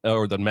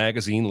 or the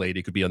magazine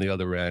lady could be on the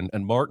other end.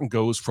 And Martin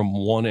goes from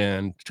one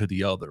end to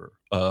the other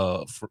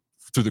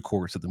through the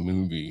course of the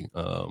movie.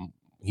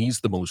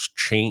 He's the most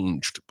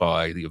changed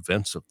by the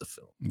events of the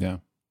film. Yeah.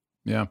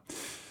 Yeah.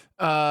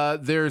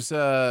 There's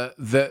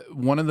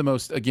one of the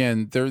most,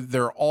 again,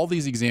 there are all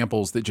these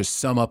examples that just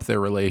sum up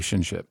their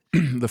relationship.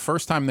 The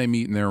first time they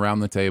meet and they're around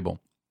the table,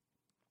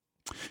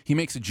 He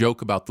makes a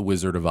joke about the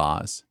Wizard of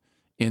Oz.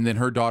 And then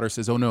her daughter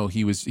says, "Oh no,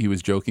 he was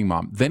joking,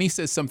 Mom." Then he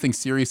says something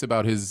serious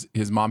about his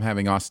mom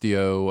having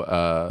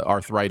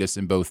osteoarthritis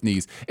in both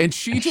knees, and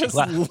she just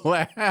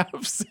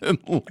laughs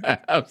and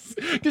laughs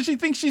because she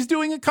thinks she's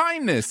doing a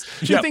kindness.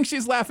 She thinks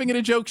she's laughing at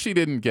a joke she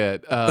didn't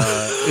get.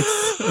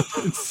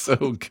 It's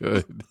so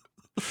good.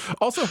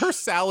 Also, her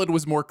salad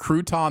was more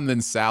crouton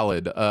than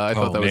salad. I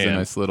thought that was a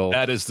nice little.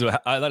 That is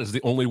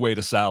the only way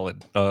to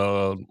salad.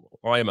 I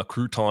am a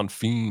crouton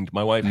fiend.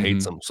 My wife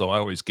hates them, so I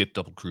always get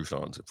double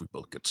croutons if we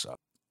both get salad.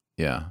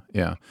 Yeah.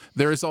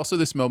 There is also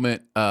this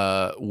moment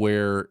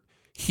where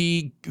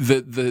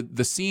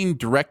the scene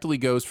directly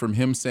goes from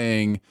him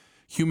saying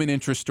human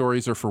interest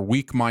stories are for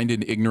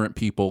weak-minded, ignorant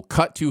people,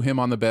 cut to him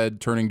on the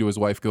bed, turning to his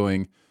wife,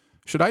 going,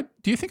 do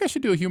you think I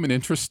should do a human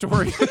interest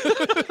story?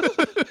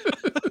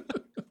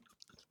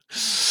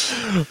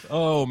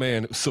 Oh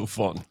man, it was so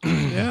fun.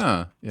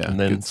 Yeah. And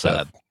then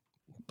sad.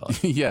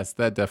 Yes,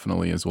 that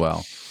definitely as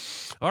well.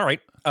 All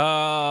right.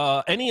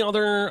 Any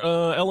other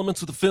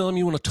elements of the film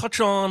you want to touch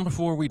on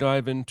before we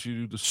dive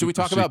into the? Should we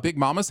talk about Big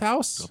Mama's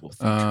house?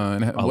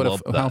 And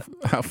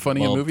how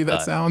funny a movie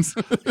that sounds.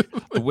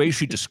 The way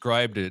she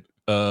described it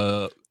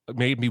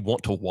made me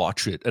want to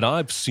watch it, and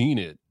I've seen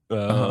it.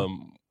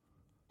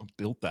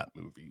 Built that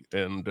movie,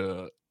 and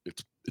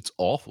it's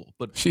awful.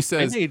 But she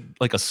says they made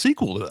like a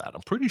sequel to that.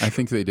 I'm pretty sure. I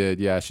think they did.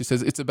 Yeah, she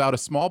says it's about a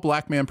small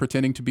black man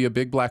pretending to be a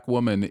big black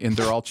woman, and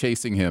they're all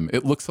chasing him.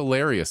 It looks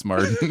hilarious,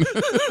 Martin.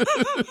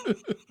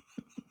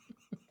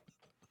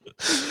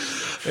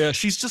 Yeah,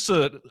 she's just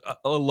a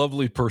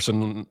lovely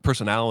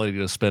personality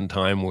to spend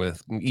time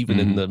with. Even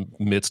in the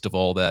midst of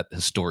all that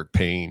historic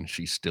pain,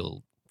 she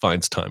still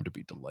finds time to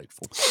be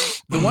delightful.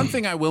 The one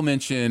thing I will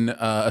mention,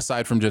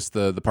 aside from just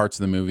the parts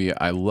of the movie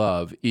I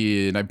love,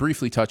 and I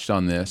briefly touched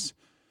on this,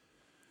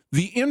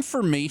 the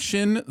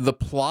information, the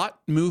plot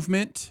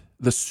movement,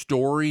 the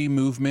story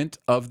movement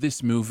of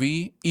this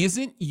movie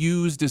isn't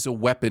used as a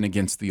weapon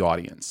against the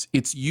audience.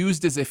 It's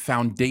used as a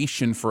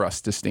foundation for us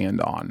to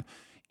stand on.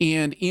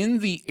 And in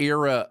the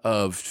era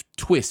of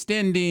twist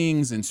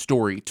endings and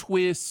story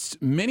twists,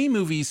 many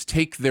movies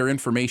take their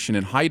information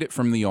and hide it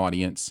from the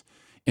audience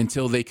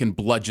until they can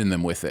bludgeon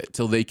them with it,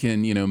 till they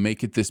can,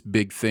 make it this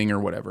big thing or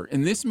whatever.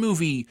 And this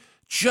movie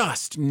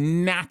just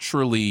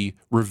naturally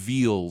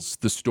reveals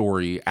the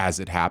story as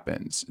it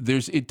happens.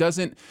 It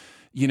doesn't,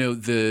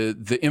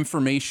 the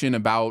information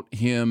about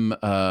him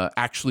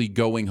actually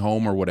going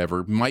home or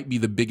whatever might be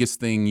the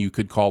biggest thing you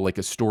could call like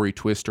a story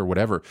twist or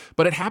whatever,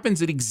 but it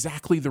happens at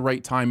exactly the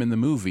right time in the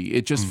movie.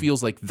 It just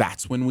feels like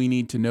that's when we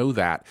need to know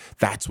that.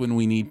 That's when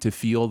we need to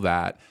feel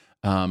that.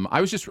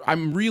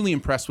 I'm really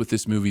impressed with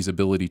this movie's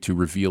ability to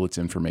reveal its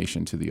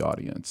information to the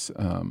audience.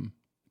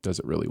 Does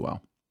it really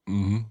well.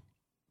 Mm-hmm.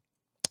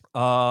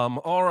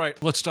 All right,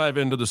 let's dive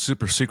into the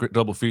super secret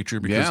double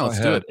feature because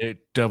I had a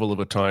devil of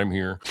a time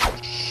here.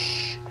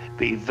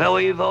 Be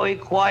very, very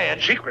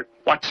quiet. Secret?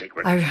 What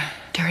secret? Our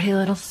dirty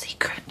little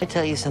secret. I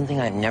tell you something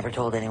I've never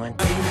told anyone.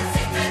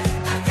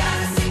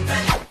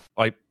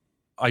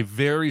 I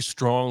very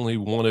strongly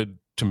wanted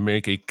to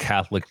make a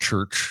Catholic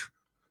Church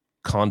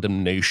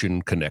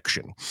condemnation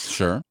connection.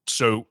 Sure.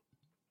 So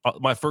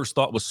my first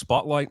thought was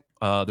Spotlight.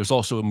 There's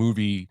also a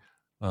movie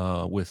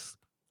with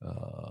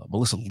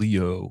Melissa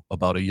Leo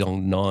about a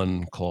young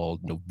nun called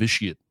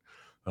Novitiate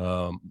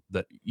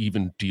that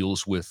even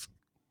deals with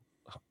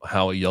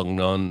how a young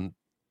nun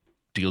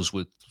deals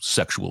with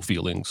sexual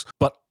feelings.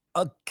 But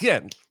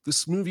again,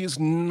 this movie is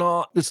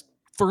not, its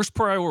first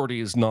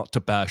priority is not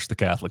to bash the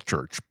Catholic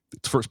Church.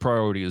 Its first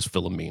priority is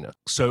Philomena.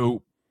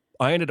 So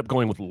I ended up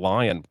going with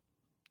Lion,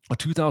 a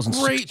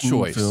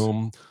 2016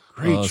 film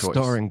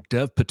starring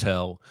Dev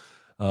Patel.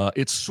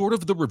 It's sort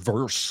of the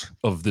reverse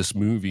of this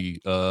movie.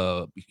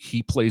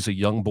 He plays a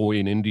young boy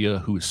in India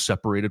who is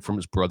separated from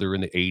his brother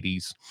in the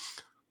 80s,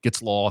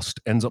 gets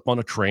lost, ends up on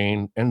a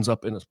train, ends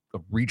up in a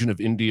region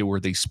of India where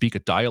they speak a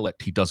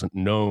dialect he doesn't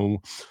know,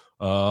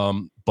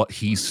 but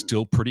he's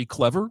still pretty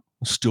clever,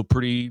 still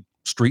pretty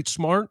street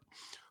smart,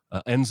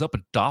 ends up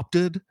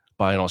adopted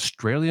by an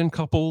Australian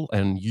couple,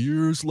 and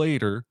years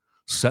later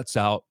sets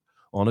out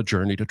on a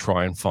journey to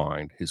try and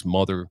find his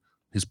mother,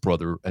 his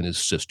brother, and his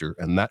sister.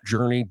 And that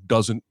journey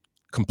doesn't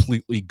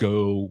completely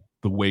go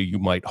the way you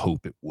might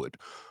hope it would.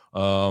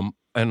 And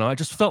I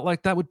just felt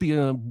like that would be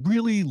a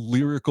really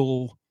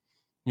lyrical,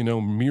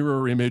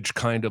 mirror image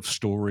kind of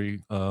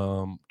story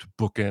to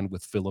bookend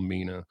with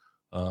Philomena.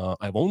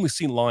 I've only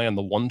seen Lion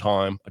the one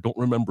time. I don't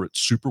remember it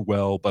super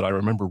well, but I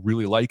remember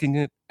really liking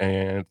it,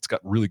 and it's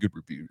got really good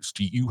reviews.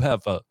 Do you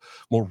have a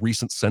more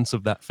recent sense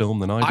of that film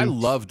than I do? I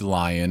loved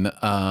Lion.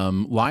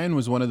 Lion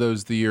was one of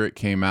those the year it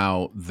came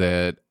out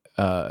that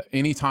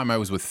anytime I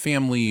was with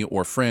family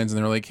or friends and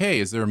they were like, hey,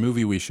 is there a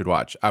movie we should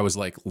watch? I was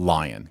like,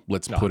 Lion,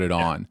 let's put it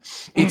on.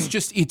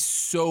 It's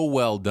so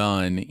well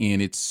done and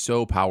it's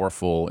so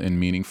powerful and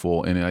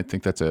meaningful. And I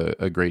think that's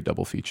a great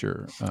double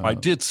feature. I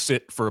did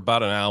sit for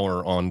about an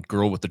hour on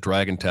Girl with the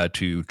Dragon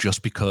Tattoo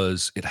just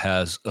because it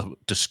has a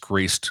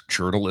disgraced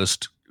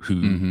journalist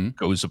who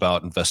goes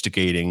about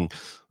investigating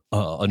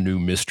a new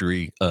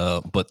mystery,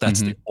 but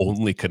that's the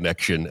only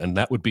connection, and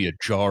that would be a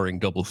jarring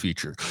double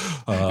feature.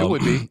 It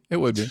would be. It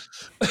would be.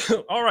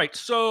 All right,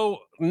 so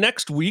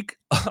next week,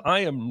 I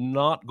am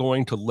not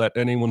going to let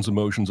anyone's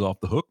emotions off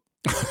the hook.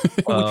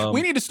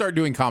 We need to start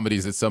doing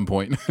comedies at some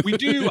point. We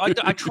do.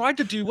 I tried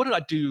to do. What did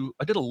I do?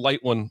 I did a light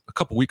one a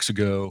couple weeks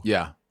ago.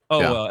 Yeah.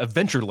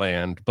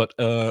 Adventureland, but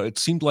it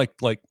seemed like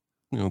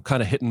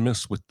kind of hit and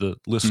miss with the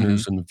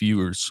listeners and the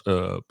viewers.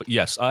 But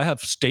yes, I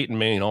have State and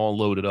Maine all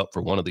loaded up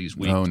for one of these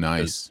weeks. Oh,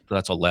 nice.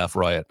 That's a laugh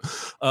riot.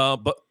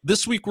 But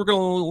this week we're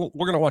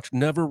gonna watch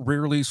Never,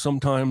 Rarely,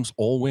 Sometimes,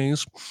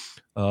 Always.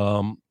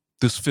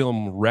 This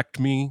film wrecked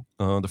me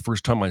the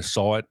first time I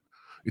saw it.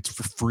 It's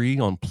for free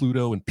on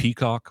Pluto and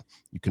Peacock.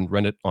 You can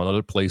rent it on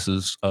other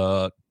places.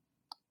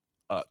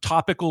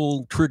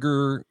 Topical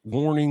trigger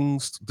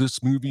warnings.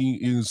 This movie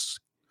is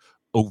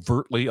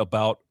overtly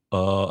about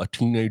a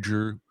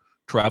teenager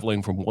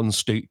traveling from one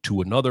state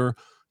to another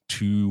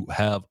to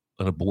have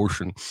an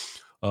abortion.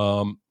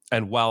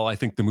 And while I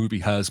think the movie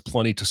has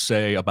plenty to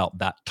say about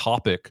that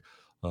topic,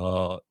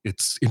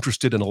 it's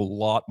interested in a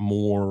lot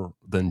more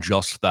than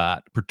just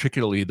that,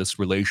 particularly this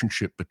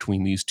relationship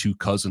between these two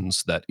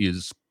cousins that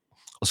is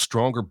a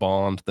stronger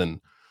bond than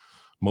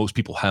most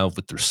people have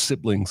with their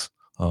siblings.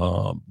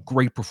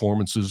 Great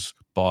performances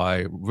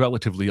by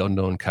relatively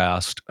unknown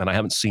cast, and I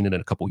haven't seen it in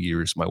a couple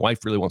years. My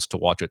wife really wants to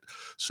watch it,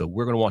 so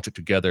we're going to watch it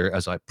together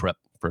as I prep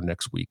for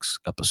next week's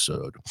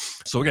episode.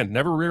 So again,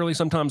 Never, Rarely,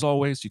 Sometimes,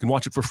 Always. You can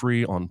watch it for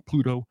free on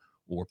Pluto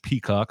or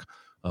Peacock.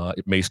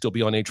 It may still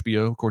be on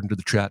HBO, according to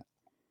the chat.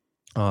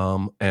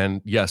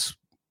 And yes,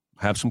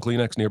 have some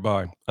Kleenex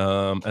nearby.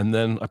 And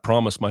then I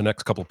promise my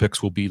next couple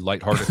picks will be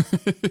lighthearted.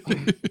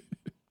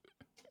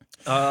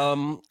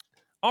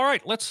 All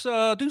right, let's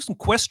do some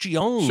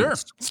questions. Sure,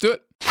 let's do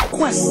it.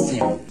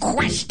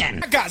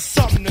 Question. I got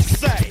something to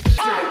say.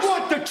 I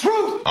want the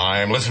truth. I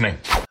am listening.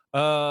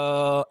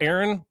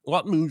 Aaron,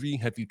 what movie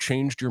have you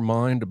changed your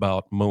mind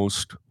about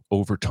most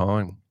over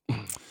time?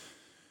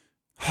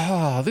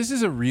 This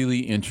is a really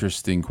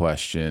interesting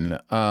question.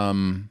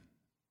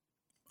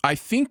 I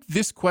think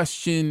this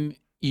question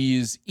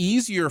is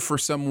easier for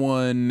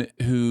someone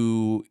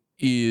who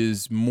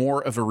is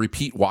more of a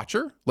repeat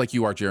watcher like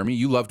you are, Jeremy.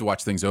 You love to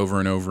watch things over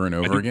and over and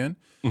over again.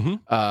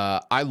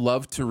 I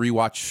love to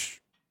rewatch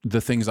the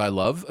things I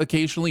love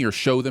occasionally or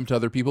show them to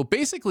other people.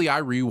 Basically,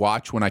 I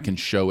rewatch when I can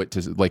show it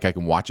to, like, I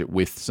can watch it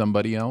with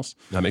somebody else.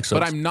 That makes sense.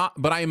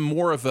 But I am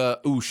more of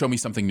a, show me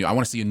something new. I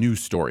want to see a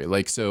news story.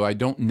 Like, so I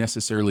don't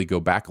necessarily go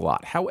back a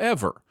lot.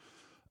 However,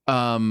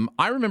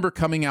 I remember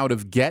coming out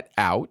of Get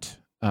Out,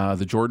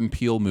 the Jordan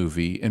Peele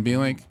movie, and being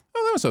like,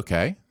 oh, that was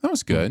okay. That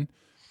was good.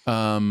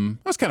 That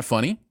was kind of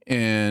funny.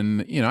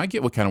 And, I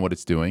get what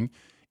it's doing.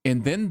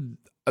 And then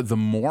the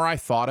more I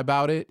thought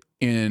about it,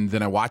 and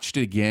then I watched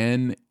it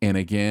again and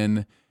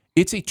again,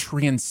 it's a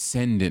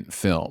transcendent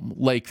film.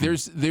 Like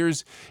there's,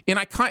 and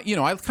I kind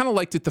of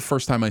liked it the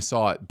first time I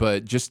saw it,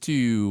 but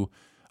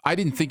I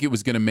didn't think it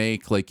was going to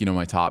make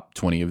my top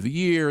 20 of the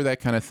year,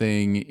 that kind of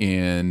thing.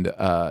 And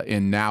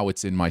now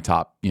it's in my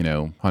top,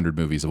 100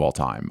 movies of all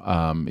time.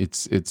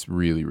 It's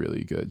really,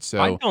 really good.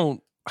 So I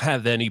don't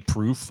have any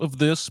proof of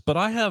this, but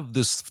I have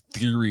this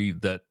theory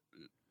that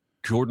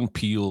Jordan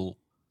Peele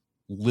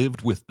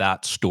lived with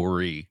that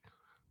story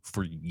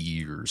for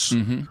years.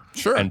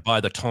 Sure. And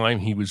by the time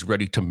he was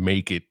ready to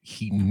make it,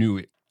 he knew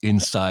it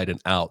inside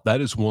and out.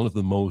 That is one of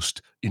the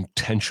most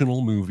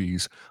intentional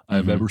movies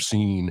I've ever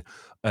seen.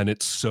 And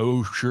it's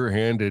so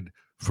sure-handed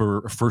for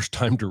a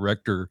first-time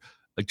director.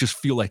 I just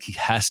feel like he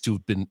has to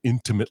have been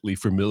intimately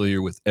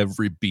familiar with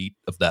every beat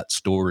of that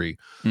story.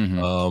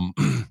 And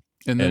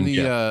then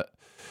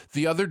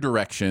the other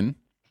direction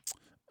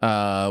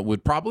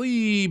would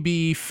probably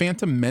be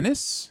Phantom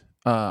Menace.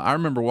 I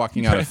remember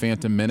walking out of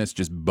Phantom Menace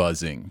just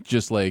buzzing,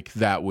 just like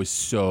that was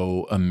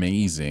so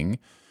amazing.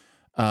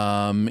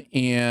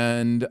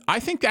 And I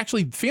think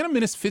actually Phantom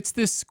Menace fits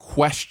this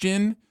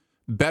question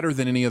better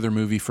than any other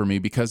movie for me,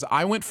 because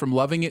I went from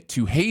loving it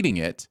to hating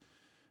it,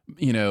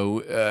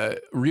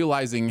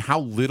 realizing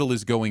how little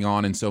is going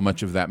on in so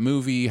much of that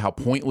movie, how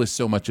pointless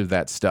so much of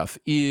that stuff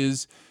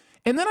is.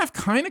 And then I've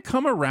kind of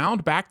come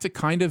around back to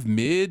kind of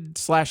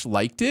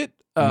mid/liked it.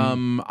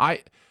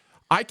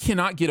 I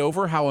cannot get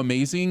over how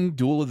amazing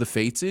Duel of the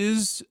Fates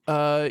is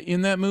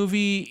in that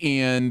movie,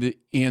 and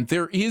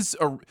there is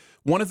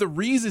one of the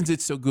reasons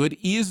it's so good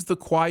is the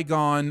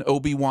Qui-Gon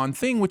Obi-Wan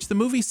thing, which the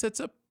movie sets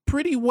up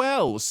pretty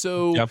well.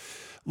 So,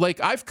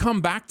 I've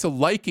come back to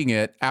liking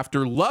it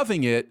after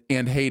loving it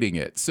and hating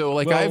it. So,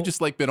 I've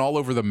just been all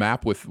over the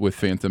map with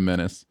Phantom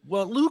Menace.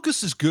 Well,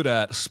 Lucas is good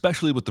at,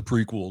 especially with the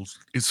prequels,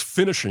 is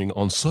finishing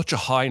on such a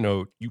high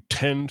note. You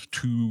tend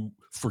to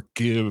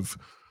forgive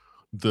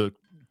the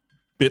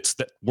bits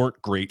that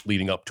weren't great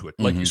leading up to it.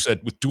 Like you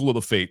said, with Duel of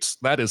the Fates,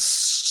 that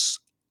is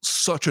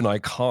such an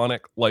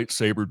iconic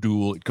lightsaber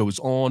duel. It goes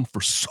on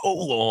for so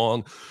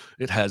long.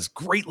 It has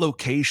great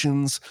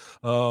locations.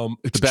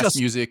 It's the best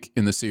music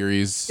in the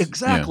series.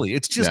 Exactly. Yeah.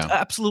 It's just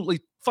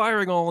absolutely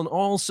firing on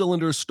all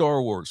cylinders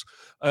Star Wars.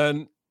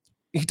 And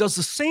he does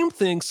the same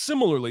thing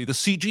similarly. The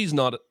CG's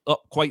not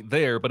up quite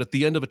there, but at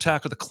the end of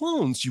Attack of the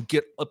Clones, you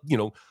get,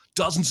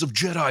 dozens of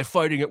Jedi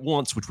fighting at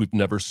once, which we've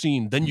never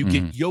seen. Then you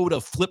get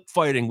Yoda flip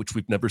fighting, which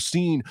we've never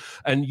seen.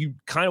 And you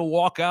kind of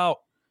walk out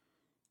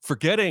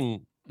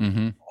forgetting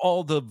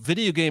all the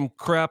video game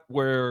crap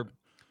where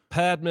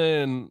Padme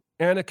and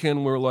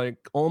Anakin were like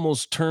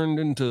almost turned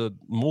into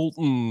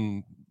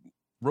molten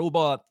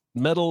robot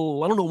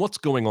metal. I don't know what's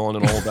going on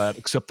and all that,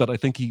 except that I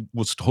think he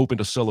was hoping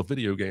to sell a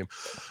video game.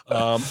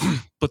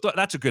 But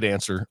that's a good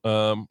answer.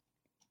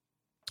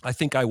 I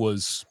think I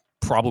was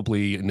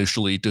probably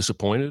initially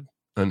disappointed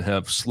and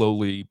have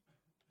slowly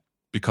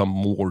become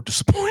more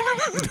disappointed.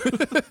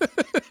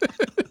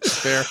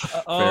 Fair.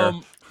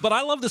 But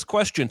I love this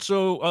question.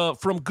 So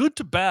from good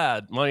to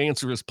bad, my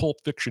answer is Pulp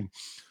Fiction.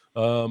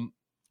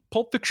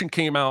 Pulp Fiction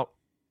came out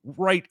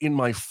right in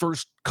my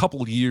first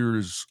couple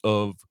years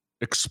of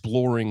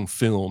exploring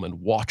film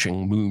and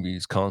watching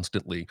movies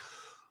constantly.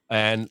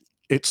 And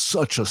it's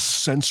such a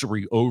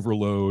sensory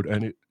overload.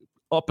 And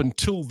up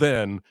until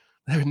then,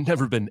 there had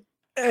never been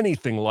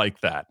anything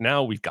like that.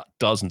 Now we've got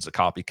dozens of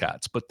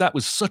copycats, but that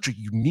was such a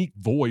unique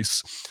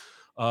voice,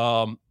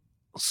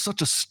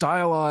 such a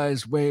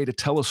stylized way to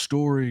tell a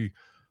story,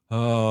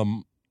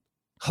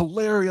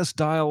 hilarious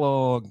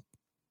dialogue.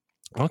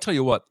 I'll tell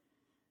you what,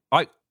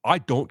 I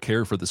don't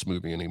care for this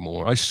movie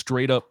anymore. I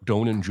straight up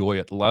don't enjoy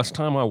it. The last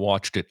time I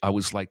watched it, I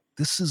was like,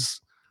 this is,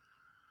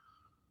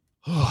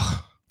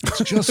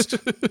 it's just,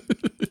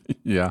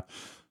 yeah.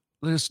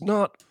 There's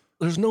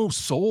no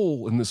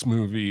soul in this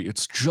movie.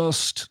 It's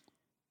just,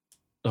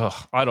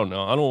 I don't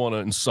know. I don't want to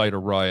incite a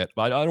riot,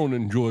 but I don't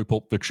enjoy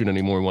Pulp Fiction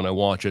anymore when I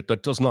watch it.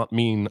 That does not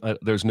mean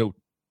there's no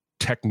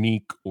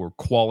technique or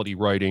quality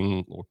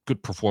writing or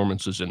good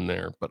performances in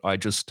there, but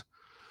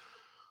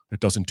it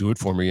doesn't do it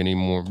for me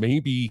anymore.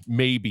 Maybe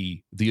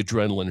the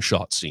adrenaline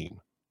shot scene,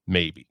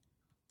 maybe,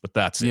 but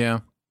that's it. Yeah.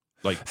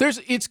 Like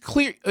it's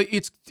clear.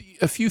 It's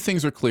a few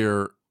things are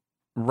clear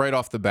right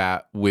off the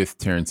bat with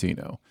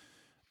Tarantino.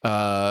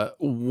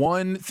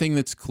 One thing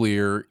that's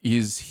clear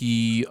is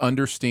he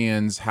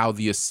understands how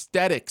the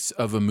aesthetics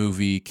of a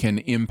movie can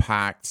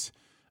impact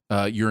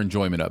your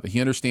enjoyment of it. He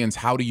understands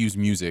how to use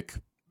music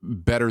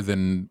better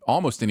than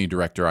almost any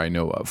director I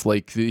know of.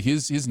 Like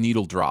his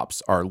needle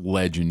drops are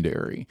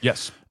legendary.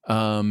 Yes.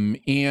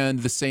 And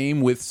the same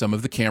with some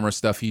of the camera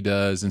stuff he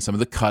does and some of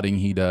the cutting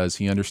he does.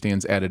 He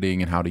understands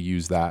editing and how to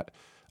use that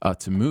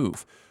to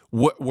move.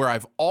 Where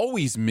I've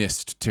always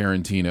missed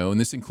Tarantino, and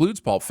this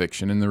includes Pulp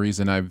Fiction, and the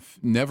reason I've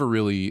never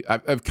really,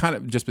 I've kind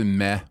of just been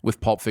meh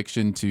with Pulp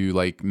Fiction to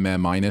like meh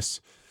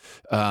minus.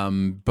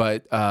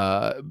 But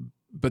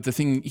the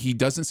thing he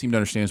doesn't seem to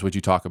understand is what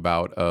you talk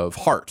about of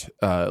heart.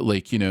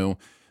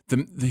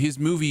 His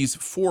movies,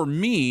 for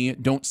me,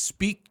 don't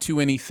speak to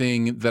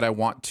anything that I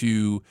want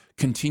to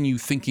continue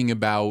thinking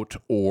about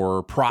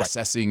or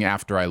processing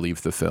after I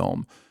leave the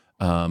film.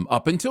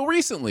 Up until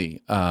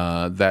recently,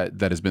 that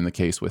has been the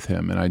case with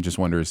him. And I just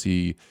wonder as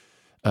he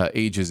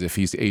ages, if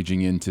he's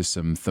aging into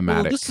some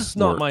thematic Well, this is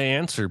not my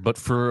answer, but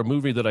for a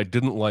movie that I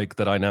didn't like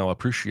that I now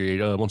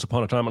appreciate, Once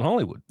Upon a Time in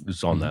Hollywood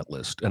is on that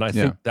list. And I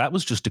think that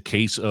was just a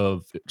case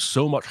of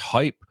so much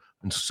hype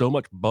and so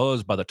much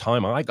buzz by the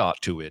time I got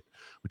to it,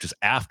 which is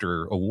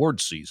after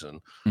awards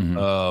season,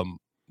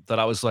 that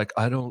I was like,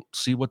 I don't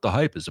see what the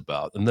hype is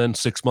about. And then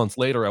 6 months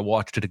later, I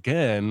watched it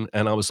again,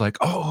 and I was like,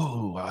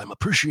 oh, I'm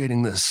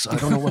appreciating this. I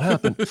don't know what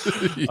happened.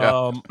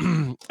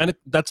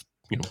 That's,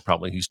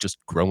 probably he's just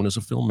grown as a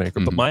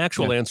filmmaker. But my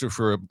actual answer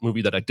for a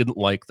movie that I didn't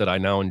like that I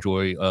now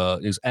enjoy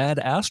is Ad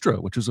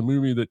Astra, which is a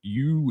movie that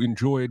you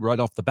enjoyed right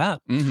off the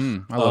bat. I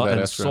love Ad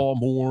and Astra. saw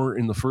more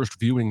in the first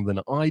viewing than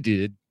I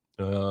did.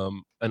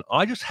 And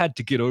I just had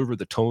to get over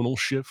the tonal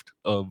shift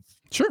of...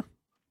 Sure.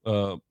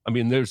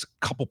 There's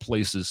a couple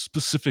places,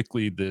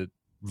 specifically the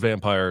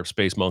vampire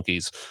space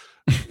monkeys,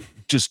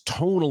 just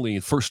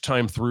tonally, first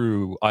time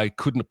through, I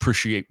couldn't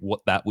appreciate what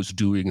that was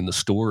doing in the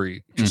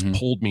story. It just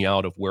pulled me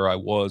out of where I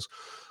was.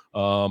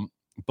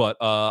 But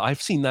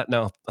I've seen that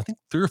now, I think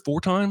 3 or 4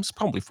 times,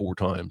 probably 4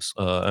 times.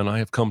 And I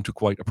have come to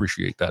quite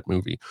appreciate that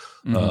movie.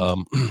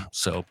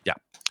 So, yeah.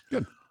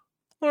 Good.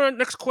 All right,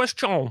 next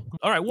question. All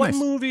right, what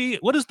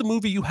is the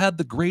movie you had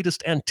the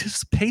greatest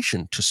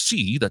anticipation to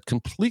see that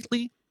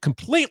completely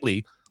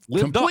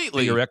lived up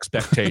to your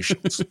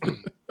expectations?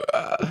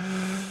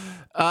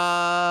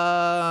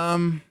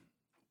 I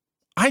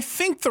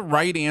think the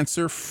right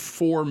answer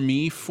for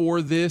me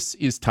for this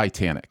is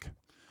Titanic.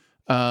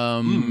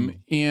 And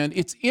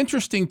it's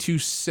interesting to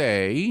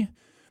say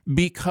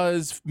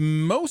because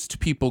most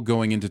people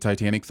going into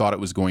Titanic thought it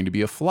was going to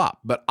be a flop,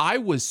 but I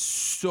was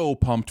so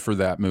pumped for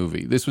that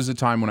movie. This was a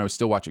time when I was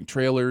still watching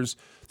trailers.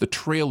 The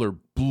trailer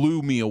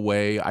blew me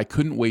away. I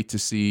couldn't wait to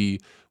see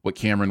what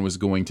Cameron was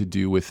going to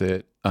do with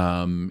it.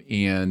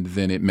 And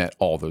then it met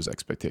all those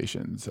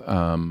expectations.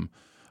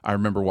 I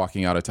remember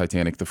walking out of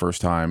Titanic the first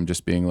time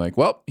just being like,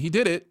 well, he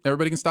did it.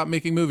 Everybody can stop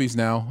making movies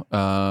now.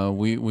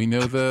 We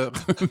know how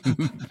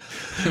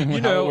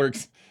it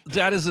works.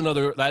 That is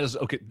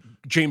okay.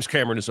 James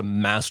Cameron is a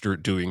master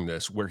at doing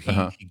this, where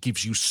he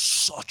gives you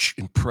such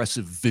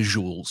impressive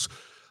visuals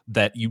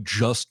that you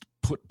just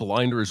put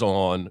blinders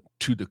on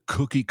to the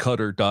cookie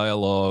cutter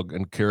dialogue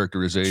and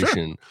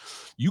characterization.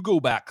 Sure. You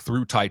go back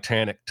through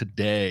Titanic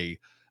today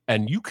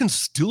and you can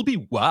still be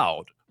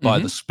wowed by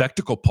the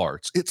spectacle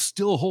parts. It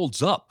still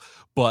holds up,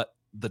 but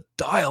the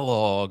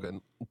dialogue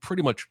and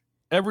pretty much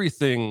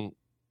everything,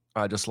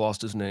 I just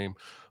lost his name,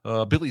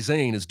 Billy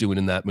Zane is doing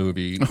in that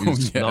movie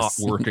is not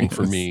working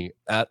for me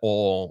at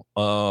all.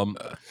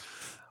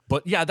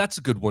 But yeah, that's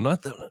a good one.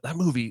 That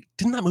movie,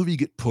 didn't that movie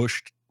get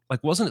pushed?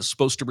 Like, wasn't it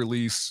supposed to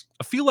release?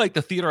 I feel like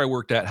the theater I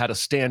worked at had a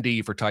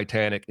standee for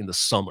Titanic in the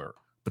summer,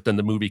 but then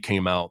the movie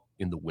came out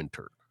in the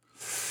winter.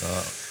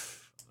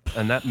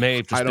 And that may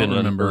have just been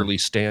an early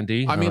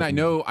standee. I mean, I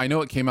know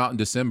it came out in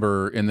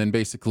December and then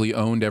basically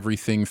owned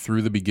everything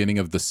through the beginning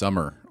of the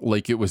summer.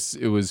 Like it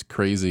was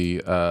crazy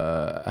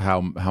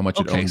how much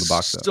it owned the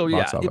box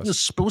office. It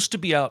was supposed to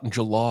be out in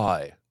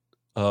July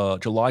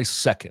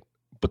 2nd.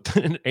 But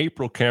then in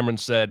April, Cameron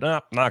said,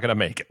 nah, not going to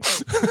make it.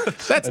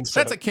 That's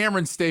a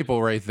Cameron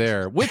staple right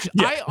there, which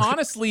I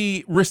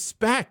honestly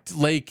respect.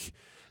 Like,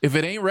 if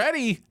it ain't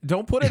ready,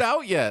 don't put it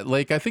out yet.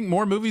 Like, I think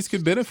more movies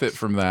could benefit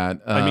from that.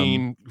 I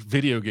mean,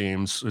 video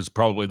games is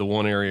probably the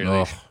one area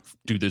they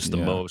do this the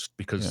most,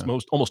 because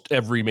almost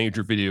every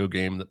major video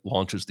game that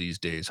launches these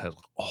days has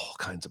all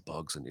kinds of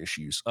bugs and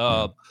issues.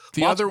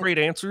 The other great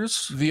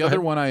answers. The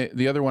other one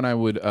I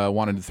would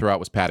wanted to throw out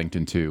was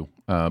Paddington 2.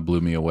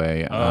 Blew me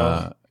away.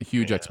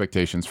 Huge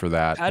expectations for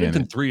that.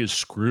 Paddington 3 is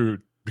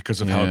screwed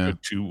because of how good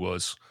 2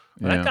 was.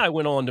 That guy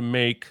went on to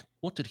make,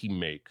 what did he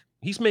make?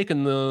 He's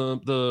making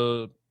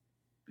the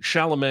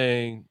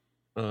Chalamet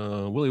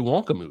Willy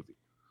Wonka movie,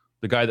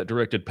 the guy that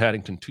directed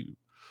Paddington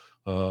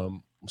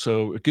 2.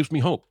 So it gives me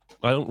hope.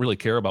 I don't really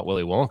care about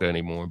Willy Wonka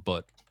anymore,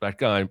 but that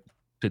guy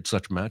did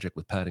such magic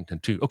with Paddington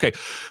 2. Okay,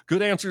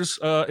 good answers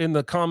in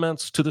the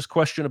comments to this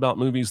question about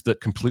movies that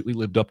completely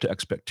lived up to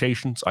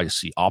expectations. I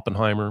see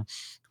Oppenheimer,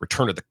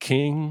 Return of the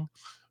King,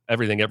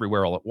 Everything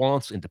Everywhere All at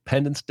Once,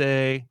 Independence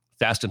Day,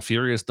 Fast and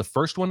Furious. The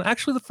first one,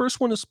 actually the first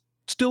one is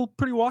still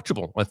pretty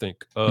watchable, I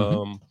think.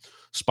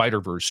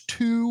 Spider-Verse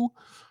 2,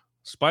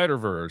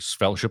 Spider-Verse,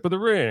 Fellowship of the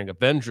Ring,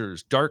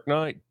 Avengers, Dark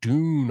Knight,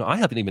 Dune. I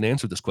haven't even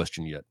answered this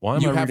question yet. Why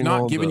am I reading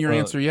all your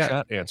answer yet?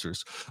 Chat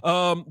answers.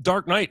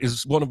 Dark Knight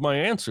is one of my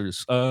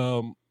answers.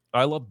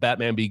 I love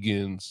Batman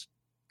Begins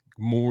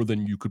more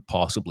than you could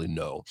possibly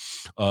know.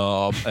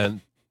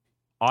 And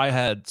I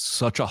had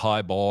such a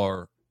high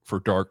bar for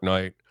Dark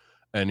Knight,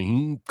 and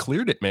he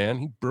cleared it, man.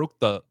 He broke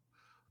the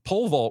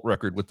pole vault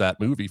record with that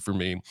movie for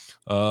me.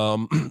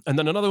 And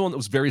then another one that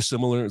was very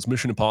similar is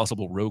Mission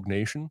Impossible Rogue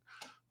Nation.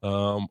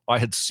 I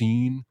had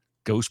seen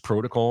Ghost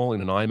Protocol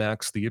in an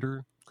IMAX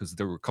theater because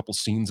there were a couple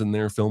scenes in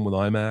there filmed with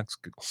IMAX.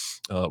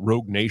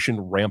 Rogue Nation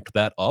ramped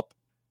that up.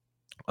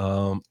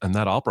 And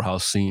that Opera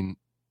House scene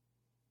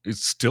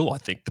is still, I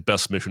think, the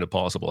best Mission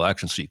Impossible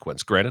action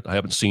sequence. Granted, I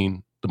haven't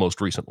seen the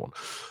most recent one.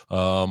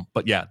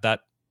 But yeah,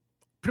 that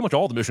pretty much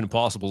all the Mission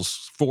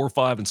Impossibles 4,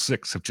 5, and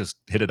 6 have just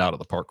hit it out of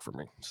the park for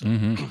me. So.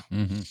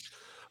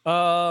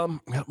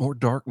 Got more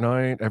Dark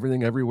Knight,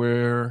 Everything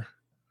Everywhere.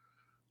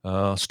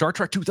 Star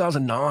Trek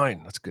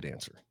 2009. That's a good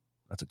answer.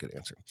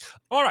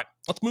 All right,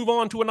 let's move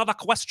on to another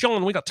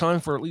question. We got time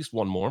for at least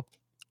one more.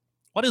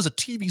 What is a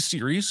TV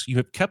series you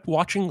have kept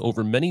watching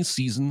over many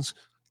seasons,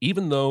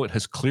 even though it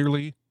has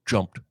clearly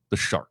jumped the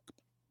shark?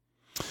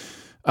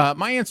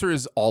 My answer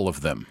is all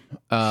of them.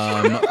 You're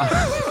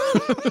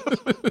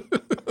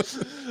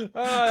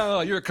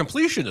a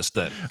completionist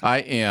then. I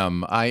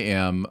am.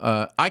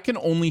 I can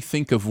only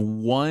think of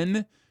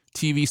one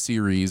TV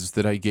series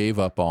that I gave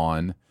up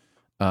on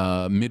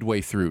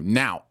midway through.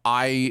 Now,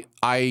 I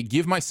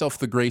give myself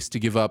the grace to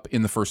give up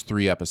in the first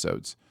 3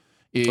 episodes.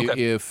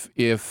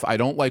 If I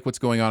don't like what's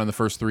going on in the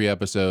first 3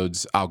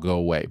 episodes, I'll go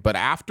away. But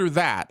after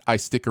that, I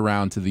stick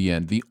around to the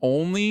end. The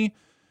only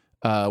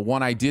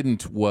one I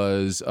didn't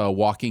was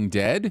Walking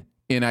Dead,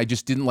 and I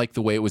just didn't like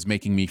the way it was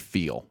making me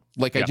feel.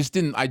 Like I just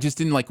didn't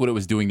like what it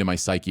was doing to my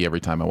psyche every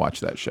time I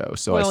watched that show.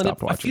 So I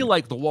stopped watching. I feel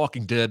like The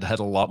Walking Dead had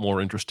a lot more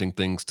interesting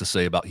things to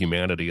say about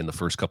humanity in the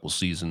first couple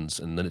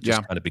seasons, and then it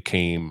just kind of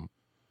became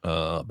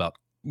about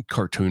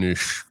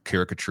cartoonish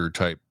caricature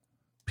type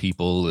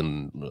people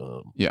and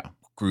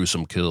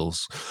gruesome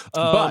kills.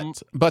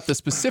 But the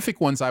specific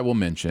ones I will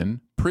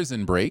mention,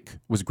 Prison Break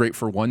was great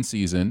for 1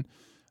 season.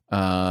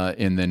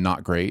 And then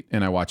not great,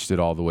 and I watched it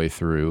all the way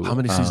through. How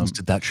many seasons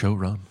did that show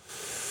run?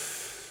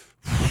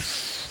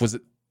 Was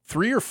it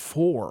 3 or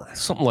 4?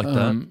 Something like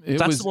that.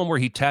 That's the one where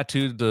he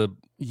tattooed the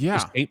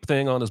ape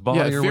thing on his body.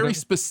 Yeah, a very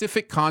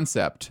specific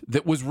concept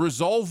that was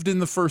resolved in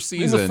the first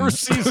season.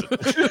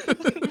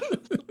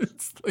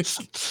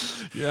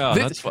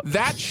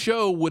 That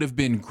show would have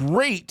been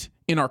great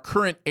in our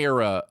current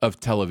era of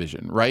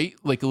television, right?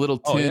 Like a little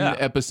 10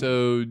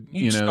 episode,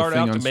 start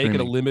thing out on to make it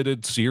a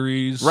limited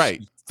series,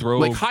 right?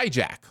 Like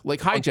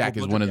Hijack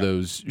is one of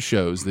those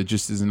shows that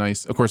just is a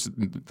nice. Of course,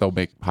 they'll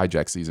make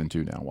Hijack season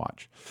 2 now.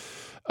 Watch.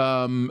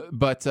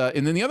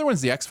 And then the other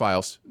one's the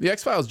X-Files. The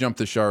X-Files jumped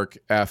the shark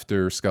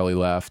after Scully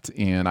left,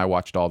 and I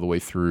watched all the way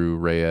through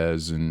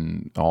Reyes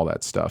and all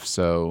that stuff.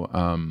 So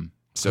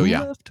Who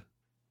yeah. left?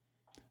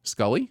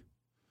 Scully?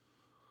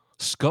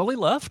 Scully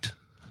left?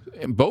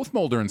 Both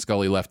Mulder and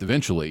Scully left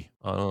eventually.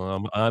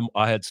 I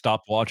had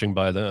stopped watching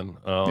by then.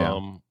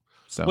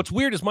 So What's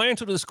weird is my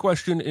answer to this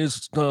question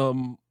is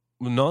none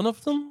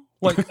of them.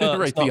 Like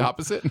right, the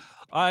opposite.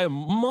 I am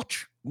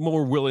much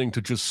more willing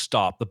to just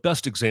stop. The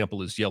best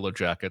example is Yellow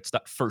Jackets.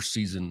 That first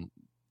season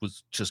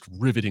was just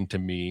riveting to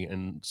me,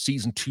 and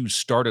season 2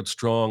 started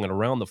strong, and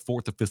around the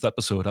 4th or 5th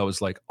episode, I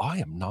was like, I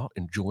am not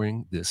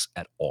enjoying this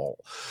at all.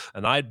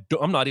 And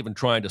I'm not even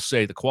trying to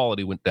say the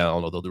quality went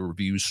down, although the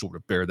reviews sort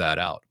of bear that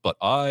out. But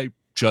I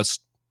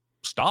just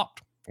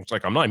stopped. It's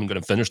like, I'm not even going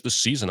to finish this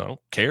season. I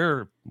don't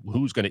care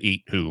who's going to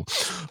eat who.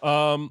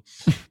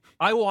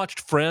 I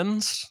watched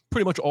Friends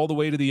pretty much all the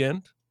way to the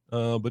end,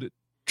 but it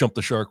jumped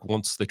the shark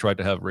once they tried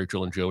to have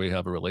Rachel and Joey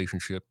have a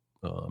relationship,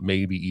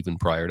 maybe even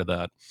prior to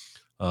that.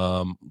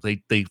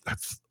 They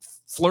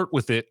flirt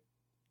with it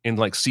in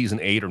like season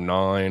 8 or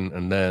 9,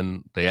 and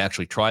then they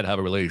actually try to have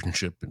a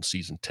relationship in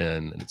season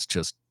 10, and it's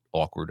just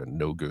awkward and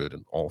no good,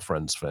 and all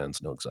Friends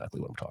fans know exactly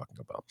what I'm talking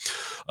about.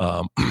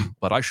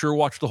 But I sure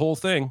watched the whole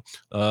thing,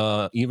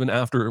 even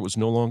after it was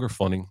no longer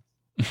funny.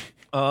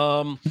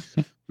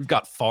 We've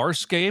got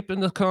Farscape in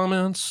the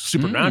comments,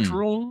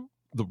 Supernatural,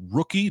 The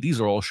Rookie. These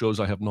are all shows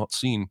I have not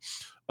seen.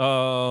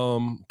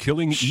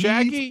 Killing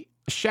Eve.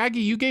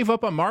 Shaggy, you gave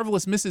up on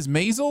Marvelous Mrs.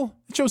 Maisel?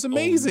 That show's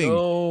amazing.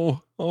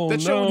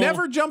 That show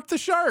never jumped the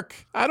shark.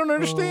 I don't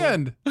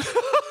understand.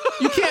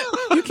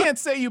 You can't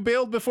say you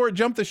bailed before it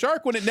jumped the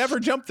shark when it never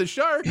jumped the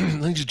shark. I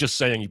think he's just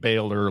saying he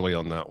bailed early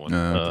on that one.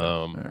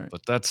 Okay.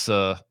 But that's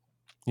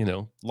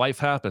life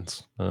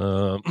happens.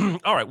 All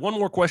right, one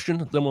more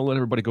question, then we'll let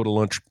everybody go to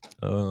lunch.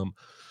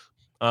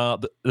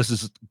 This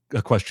is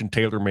a question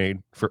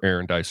tailor-made for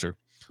Aaron Dicer.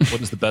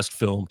 What is the best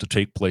film to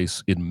take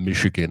place in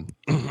Michigan?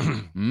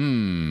 It's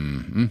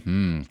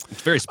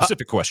a very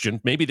specific question.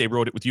 Maybe they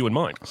wrote it with you in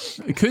mind.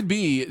 It could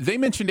be. They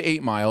mentioned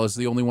 8 Mile as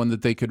the only one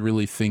that they could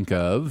really think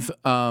of.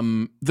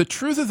 The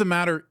truth of the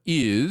matter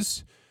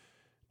is,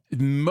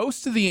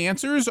 most of the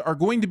answers are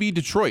going to be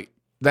Detroit.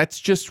 That's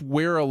just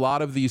where a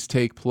lot of these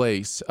take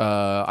place.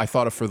 I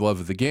thought of For the Love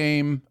of the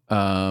Game.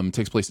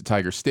 Takes place at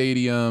Tiger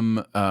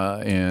Stadium,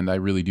 and I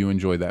really do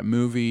enjoy that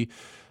movie.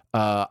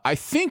 I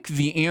think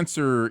the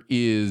answer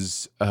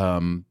is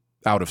Out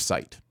of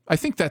Sight. I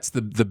think that's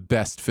the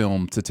best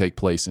film to take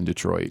place in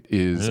Detroit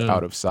is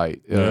Out of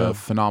Sight.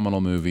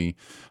 Phenomenal movie.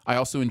 I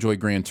also enjoy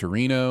Gran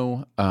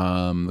Torino,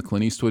 the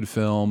Clint Eastwood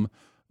film.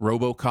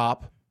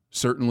 RoboCop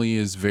certainly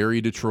is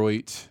very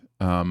Detroit.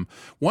 One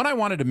I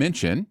wanted to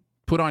mention,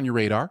 put on your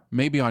radar,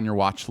 maybe on your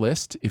watch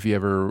list if you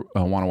ever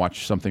want to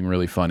watch something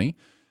really funny.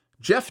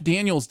 Jeff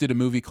Daniels did a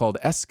movie called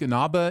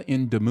Escanaba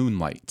in the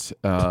Moonlight.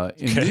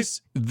 And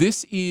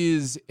this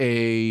is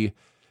a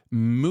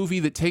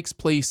movie that takes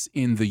place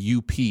in the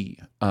UP.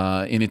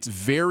 And it's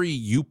very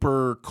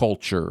Yooper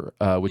culture,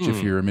 which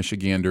if you're a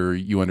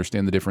Michigander, you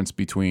understand the difference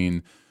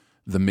between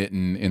the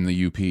mitten and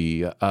the UP.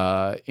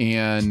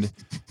 And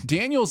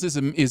Daniels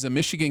is a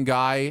Michigan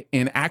guy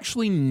and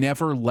actually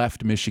never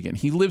left Michigan.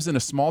 He lives in a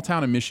small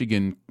town in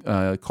Michigan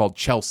called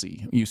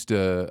Chelsea. He used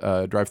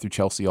to drive through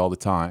Chelsea all the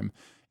time.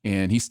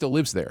 And he still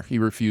lives there. He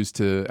refused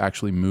to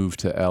actually move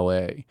to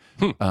L.A.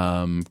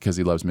 Because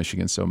he loves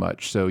Michigan so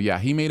much. So yeah,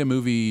 he made a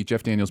movie.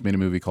 Jeff Daniels made a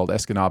movie called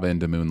Escanaba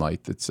into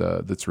Moonlight.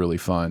 That's really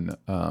fun.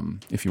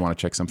 If you want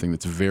to check something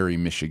that's very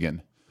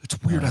Michigan.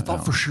 It's weird. I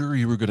thought for sure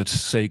you were going to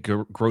say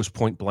Gross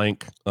Point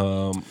Blank.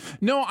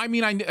 No, I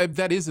mean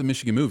that is a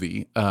Michigan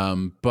movie.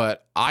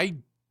 But I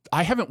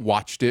haven't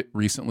watched it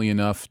recently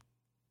enough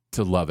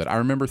to love it. I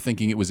remember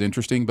thinking it was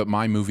interesting, but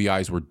my movie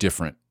eyes were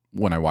different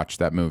when I watched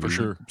that movie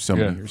so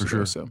many years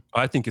ago. So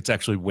I think it's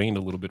actually waned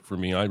a little bit for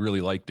me. I really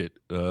liked it,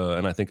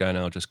 and I think I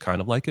now just kind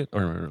of like it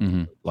or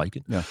like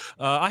it. Yeah.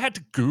 I had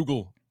to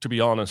Google, to be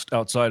honest,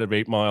 outside of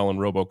 8 Mile and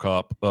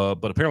RoboCop,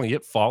 but apparently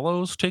It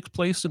Follows takes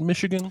place in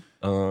Michigan.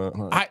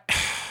 I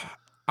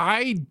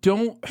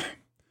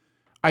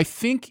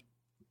think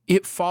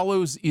It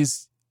Follows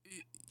is.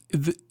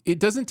 It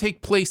doesn't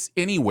take place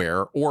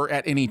anywhere or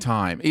at any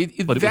time. But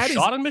it was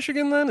shot in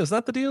Michigan then? Is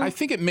that the deal? I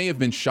think it may have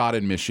been shot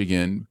in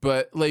Michigan,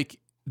 but like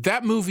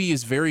that movie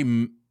is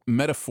very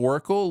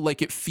metaphorical.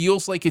 Like it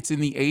feels like it's in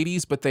the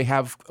 80s, but they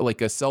have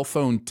like a cell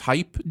phone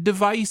type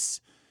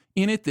device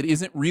in it that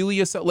isn't really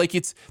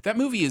that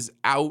movie is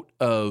out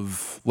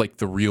of like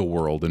the real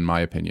world in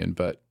my opinion,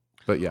 but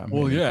yeah.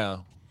 Well, maybe. Yeah.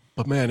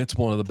 But man, it's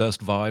one of the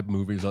best vibe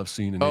movies I've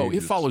seen in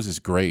ages. It Follows is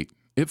great.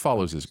 It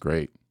Follows is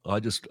great. I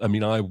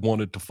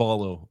wanted to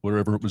follow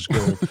wherever it was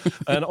going.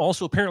 And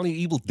also apparently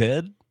Evil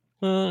Dead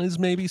is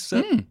maybe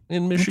set in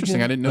Michigan.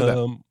 Interesting. I didn't know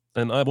that.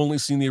 And I've only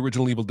seen the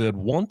original Evil Dead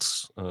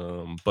once,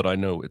 but I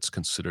know it's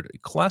considered a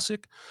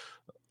classic.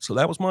 So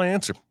that was my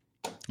answer.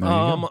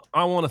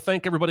 I want to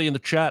thank everybody in the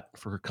chat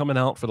for coming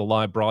out for the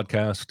live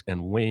broadcast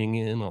and weighing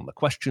in on the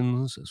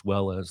questions as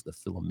well as the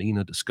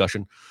Philomena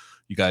discussion.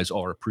 You guys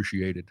are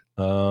appreciated.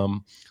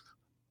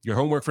 Your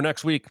homework for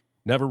next week,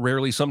 Never,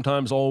 Rarely,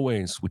 Sometimes,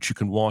 Always, which you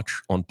can watch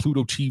on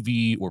Pluto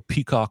TV or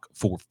Peacock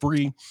for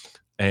free.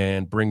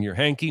 And bring your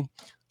hanky.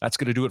 That's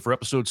going to do it for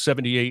episode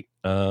 78.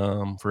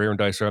 For Aaron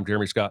Dicer, I'm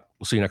Jeremy Scott.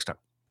 We'll see you next time.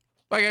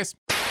 Bye, guys.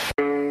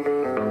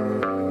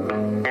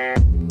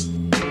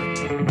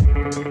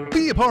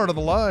 Be a part of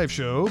the live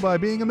show by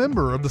being a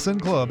member of the Sin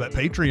Club at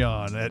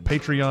Patreon at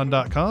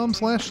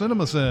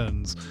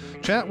patreon.com/cinemasins.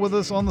 Chat with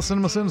us on the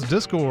CinemaSins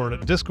Discord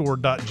at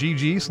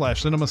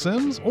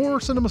discord.gg/cinemasins or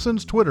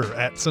CinemaSins Twitter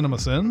at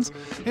CinemaSins,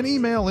 and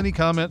email any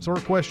comments or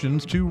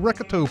questions to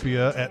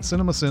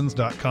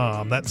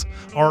recotopia@cinemasins.com. That's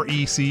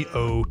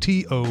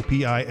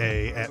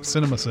RECOTOPIA at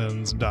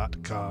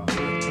cinemasins.com.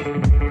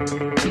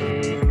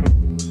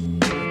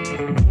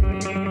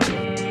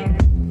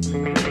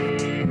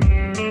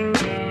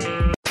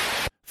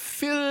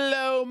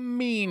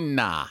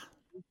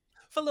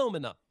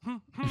 Philomena.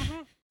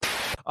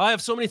 I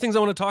have so many things I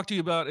want to talk to you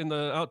about in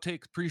the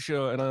outtakes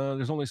pre-show, and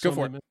there's only so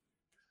many minutes.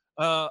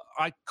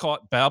 I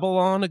caught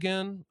Babylon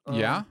again.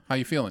 Yeah? How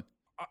you feeling?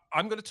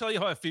 I'm going to tell you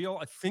how I feel.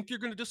 I think you're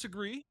going to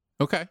disagree.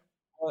 Okay.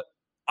 But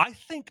I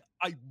think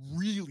I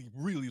really,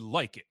 really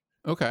like it.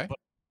 Okay. But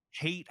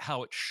hate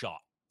how it's shot.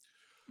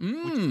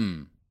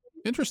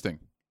 Interesting.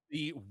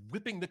 The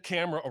whipping the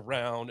camera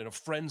around in a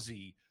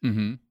frenzy.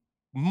 Mm-hmm.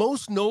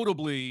 Most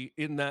notably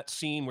in that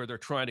scene where they're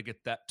trying to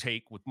get that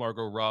take with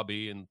Margot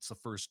Robbie, and it's the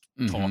first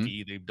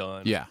talkie they've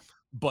done. Yeah.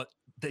 But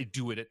they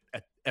do it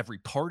at every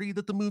party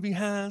that the movie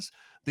has.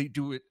 They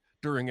do it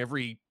during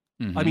every.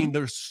 I mean,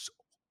 there's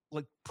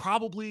like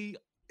probably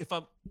if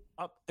I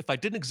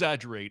didn't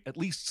exaggerate, at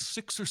least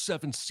 6 or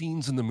 7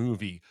 scenes in the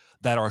movie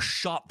that are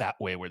shot that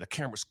way, where the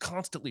camera's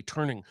constantly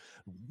turning,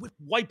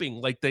 wiping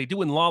like they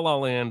do in La La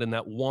Land and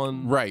that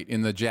one. Right,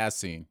 in the jazz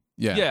scene.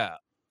 Yeah. Yeah,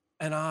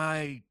 and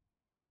I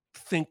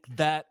think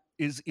that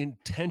is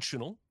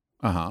intentional.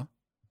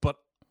 But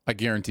I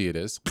guarantee it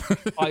is.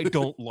 I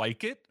don't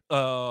like it.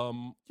 Yeah,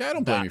 I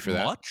don't blame you for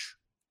that much.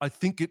 I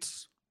think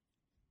it's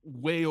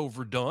way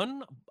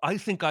overdone. I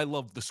think I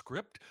love the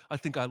script. I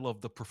think I love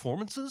the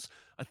performances.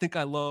 I think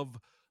I love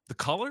the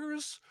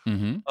colors.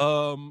 And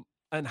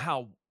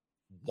how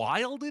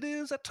wild it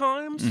is at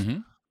times.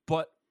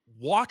 But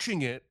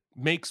watching it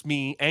makes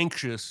me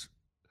anxious.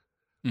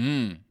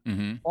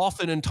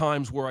 Often in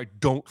times where I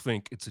don't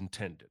think it's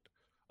intended.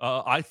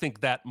 I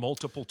think that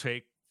multiple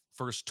take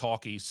first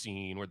talkie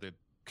scene where the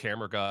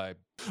camera guy,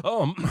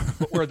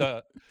 where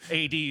the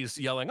AD's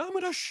yelling, "I'm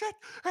gonna shit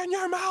in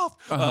your mouth."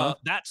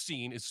 That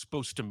scene is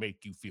supposed to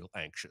make you feel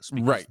anxious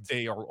because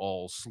they are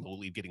all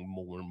slowly getting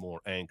more and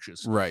more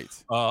anxious.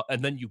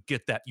 And then you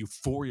get that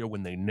euphoria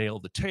when they nail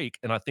the take,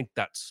 and I think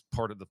that's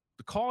part of the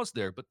cause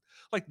there. But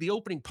like the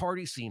opening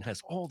party scene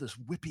has all this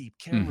whippy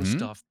camera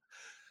stuff.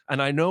 And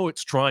I know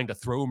it's trying to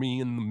throw me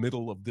in the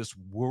middle of this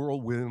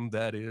whirlwind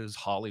that is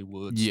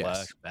Hollywood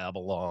 /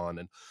 Babylon.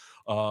 And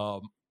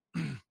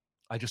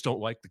I just don't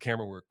like the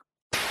camera work.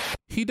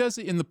 He does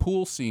it in the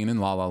pool scene in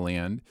La La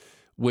Land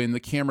when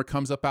the camera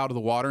comes up out of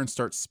the water and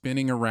starts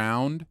spinning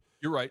around.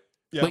 You're right.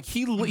 Yeah. Like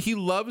he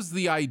loves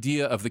the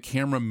idea of the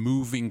camera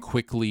moving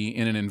quickly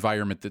in an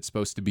environment that's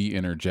supposed to be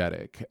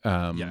energetic.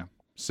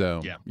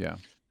 So, yeah.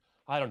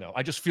 I don't know.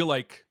 I just feel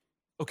like,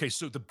 okay,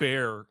 so The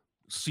Bear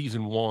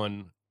season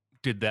 1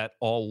 did that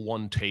all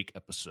one take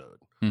episode.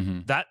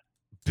 That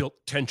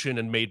built tension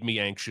and made me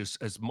anxious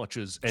as much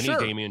as any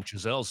Damien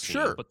Chazelle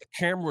scene. But the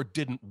camera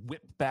didn't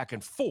whip back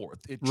and forth.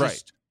 It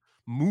just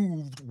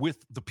moved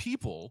with the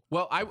people.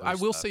 Well, I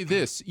will say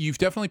this. You've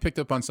definitely picked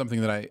up on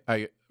something that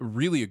I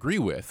really agree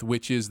with,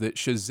 which is that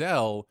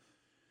Chazelle,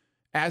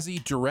 as a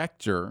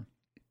director,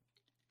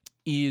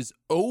 is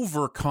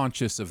over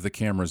conscious of the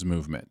camera's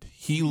movement.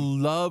 He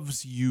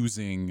loves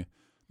using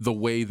the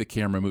way the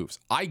camera moves.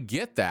 I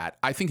get that.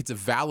 I think it's a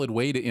valid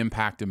way to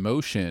impact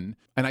emotion,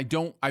 and I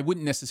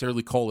wouldn't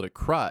necessarily call it a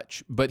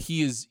crutch, but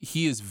he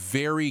is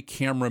very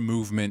camera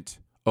movement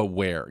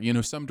aware. You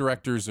know, some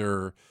directors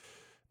are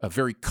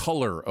very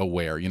color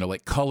aware. You know,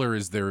 like color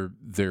is their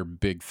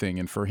big thing,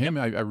 and for him,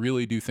 I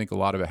really do think a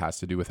lot of it has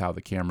to do with how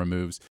the camera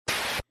moves.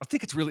 I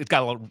think it's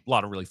got a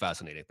lot of really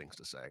fascinating things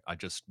to say. I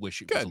just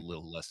wish it was a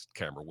little less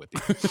camera whippy.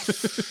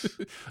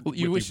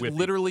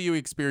 Literally you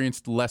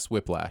experienced less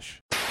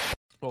whiplash.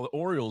 Well, the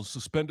Orioles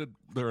suspended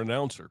their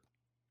announcer.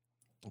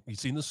 You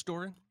seen this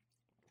story?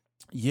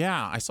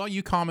 Yeah, I saw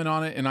you comment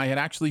on it, and I had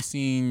actually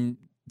seen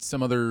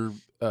some other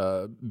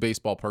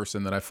baseball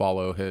person that I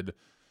follow had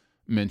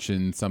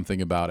mentioned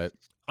something about it.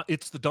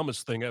 It's the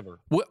dumbest thing ever.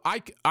 Well,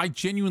 I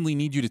genuinely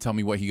need you to tell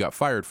me what he got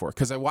fired for,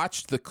 because I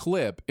watched the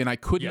clip and I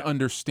couldn't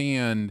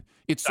understand.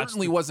 It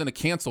certainly wasn't a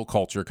cancel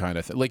culture kind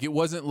of thing. Like it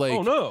wasn't like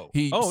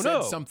he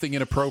said something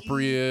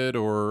inappropriate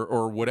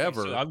or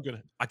whatever. So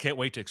I can't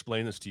wait to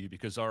explain this to you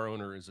because our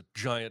owner is a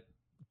giant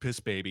piss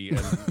baby.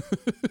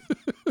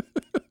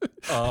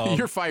 And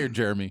you're fired,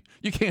 Jeremy.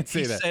 You can't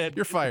say that.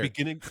 You're fired.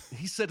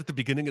 He said at the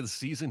beginning of the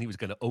season he was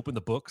going to open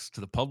the books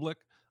to the public.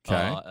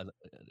 And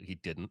he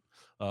didn't.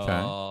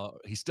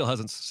 He still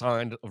hasn't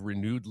signed a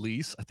renewed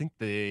lease. I think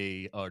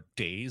they are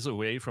days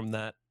away from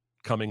that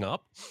coming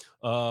up.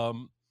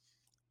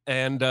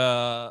 And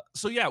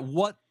so, yeah,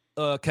 what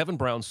Kevin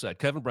Brown said.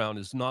 Kevin Brown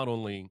is not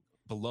only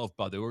beloved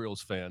by the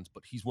Orioles fans,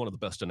 but he's one of the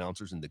best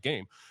announcers in the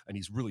game, and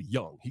he's really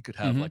young. He could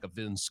have like a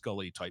Vin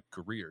Scully type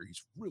career.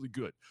 He's really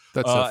good.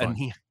 That's so fun.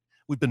 And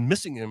we've been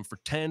missing him for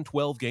 10,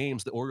 12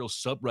 games. The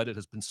Orioles subreddit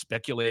has been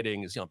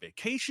speculating, is he on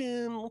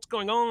vacation? What's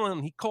going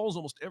on? He calls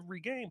almost every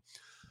game.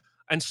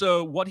 And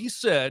so what he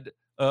said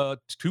 2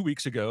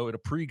 weeks ago at a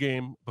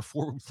pregame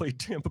before we played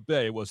Tampa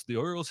Bay was the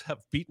Orioles have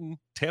beaten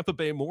Tampa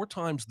Bay more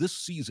times this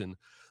season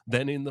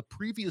than in the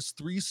previous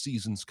 3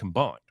 seasons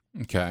combined.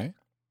 Okay.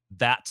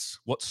 That's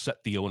what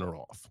set the owner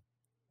off.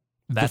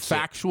 That's the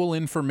factual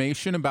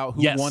information about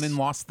who won and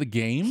lost the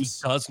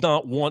games? He does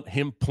not want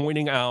him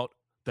pointing out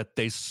that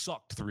they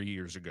sucked 3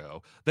 years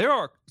ago. There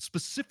are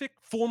specific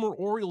former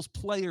Orioles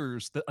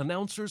players that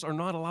announcers are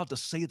not allowed to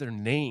say their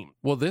name.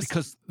 Well,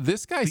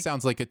 this guy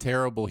sounds like a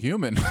terrible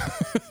human.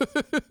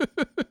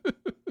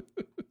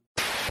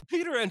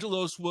 Peter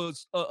Angelos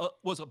was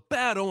a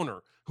bad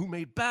owner who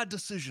made bad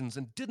decisions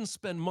and didn't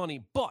spend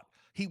money, but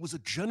he was a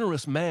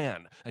generous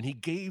man, and he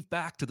gave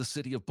back to the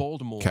city of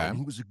Baltimore, and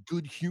he was a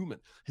good human.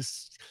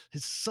 His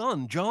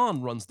son,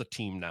 John, runs the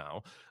team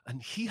now,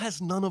 and he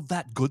has none of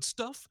that good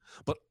stuff,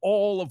 but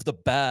all of the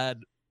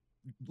bad,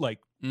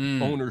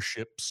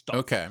 ownership stuff.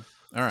 Okay.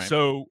 All right.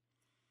 So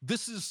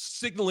this is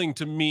signaling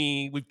to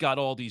me we've got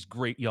all these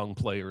great young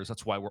players.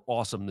 That's why we're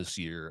awesome this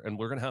year, and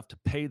we're going to have to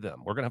pay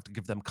them. We're going to have to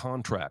give them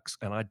contracts,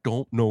 and I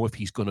don't know if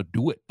he's going to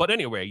do it. But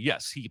anyway,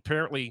 yes, he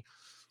apparently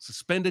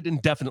suspended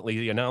indefinitely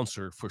the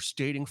announcer for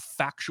stating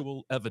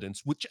factual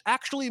evidence, which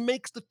actually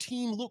makes the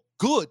team look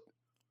good.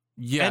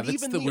 Yeah, and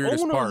that's even the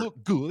weirdest owner part.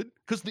 looked good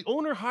because the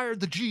owner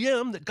hired the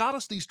GM that got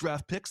us these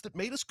draft picks that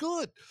made us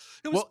good.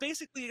 It was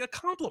basically a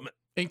compliment.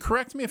 And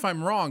correct me if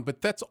I'm wrong,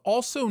 but that's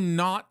also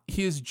not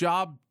his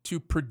job to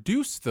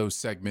produce those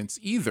segments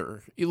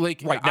either.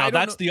 Like, right now,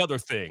 that's the other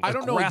thing. I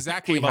don't know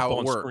exactly how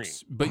it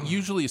works, but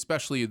usually,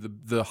 especially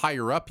the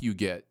higher up you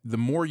get, the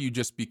more you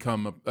just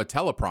become a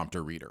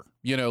teleprompter reader.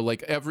 You know,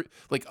 like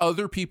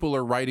other people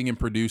are writing and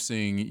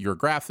producing your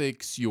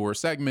graphics, your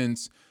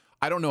segments.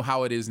 I don't know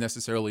how it is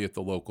necessarily at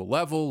the local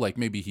level. Like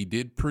maybe he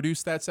did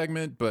produce that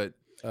segment, but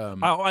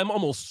I'm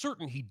almost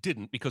certain he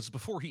didn't, because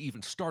before he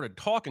even started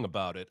talking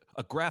about it,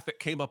 a graphic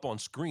came up on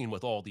screen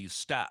with all these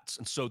stats.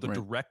 And so the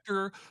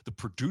director, the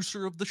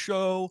producer of the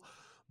show,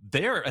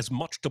 they're as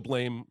much to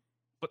blame,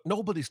 but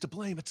nobody's to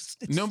blame. It's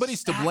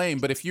nobody's to blame.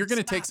 But if you're going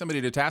to take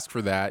somebody to task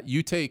for that,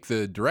 you take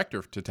the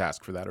director to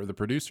task for that or the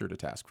producer to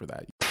task for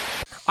that.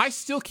 I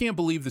still can't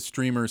believe the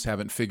streamers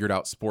haven't figured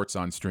out sports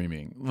on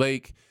streaming.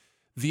 Like,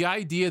 the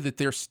idea that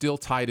they're still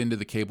tied into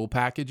the cable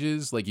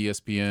packages like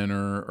ESPN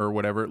or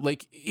whatever,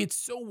 like it's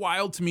so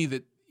wild to me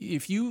that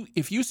if you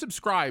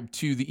subscribe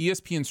to the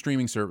ESPN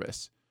streaming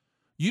service,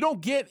 you don't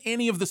get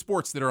any of the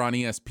sports that are on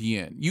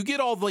ESPN. You get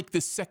all like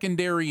the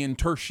secondary and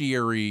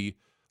tertiary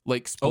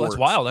like sports. Oh, that's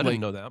wild. I didn't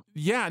know that.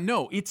 Yeah,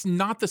 no, it's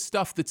not the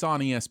stuff that's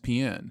on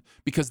ESPN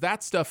because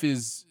that stuff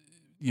is,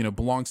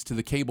 belongs to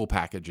the cable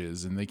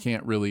packages and they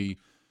can't really.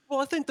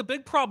 Well, I think the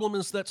big problem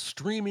is that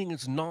streaming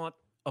is not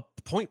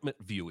appointment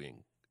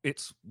viewing.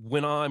 It's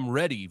when I'm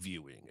ready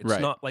viewing. It's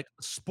not like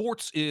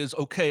sports is,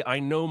 okay, I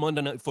know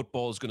Monday Night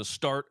Football is going to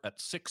start at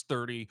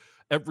 6:30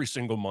 every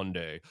single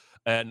Monday.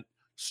 And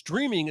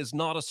streaming is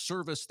not a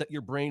service that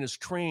your brain is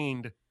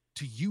trained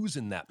to use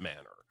in that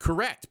manner.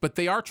 Correct. But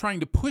they are trying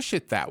to push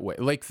it that way.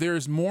 Like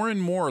there's more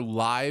and more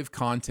live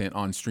content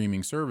on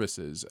streaming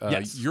services.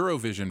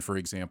 Eurovision, for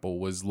example,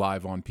 was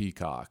live on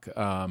Peacock.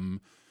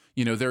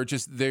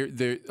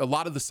 They're a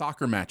lot of the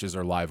soccer matches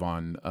are live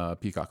on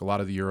Peacock. A lot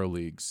of the Euro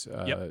leagues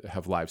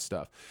have live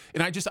stuff.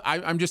 And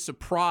I'm just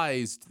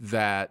surprised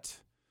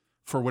that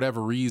for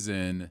whatever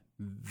reason,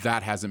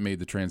 that hasn't made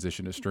the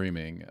transition to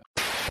streaming.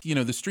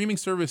 The streaming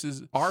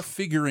services are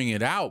figuring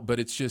it out, but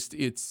it's just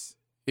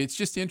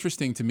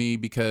interesting to me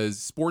because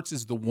sports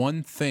is the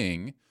one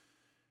thing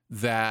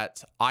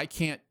that I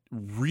can't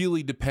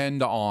really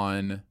depend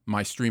on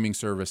my streaming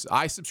service.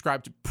 I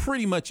subscribe to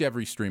pretty much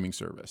every streaming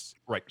service.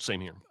 Right, same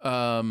here.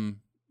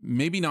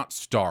 Maybe not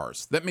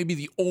Stars. That may be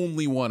the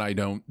only one I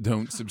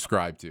don't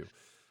subscribe to.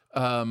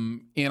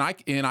 And I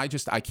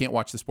can't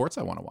watch the sports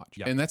I want to watch.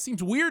 Yep. And that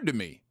seems weird to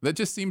me. That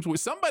just seems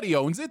weird. Somebody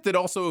owns it that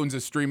also owns a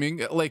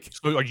streaming.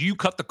 So are you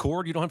cut the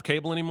cord? You don't have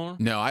cable anymore?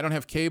 No, I don't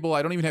have cable.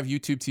 I don't even have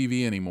YouTube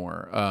TV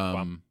anymore.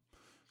 Wow.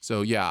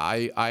 So yeah,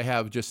 I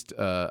have just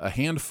a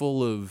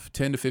handful of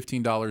 $10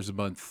 to $15 a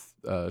month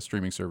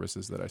streaming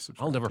services that I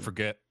subscribe. I'll never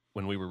forget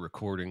when we were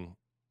recording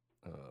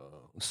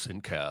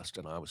Sincast,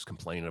 and I was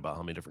complaining about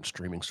how many different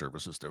streaming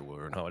services there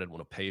were and how I didn't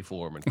want to pay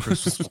for them. And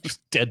Chris was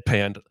just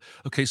deadpanned.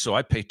 Okay, so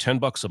I pay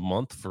 $10 a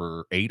month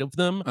for 8 of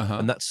them,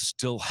 and that's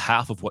still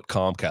half of what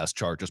Comcast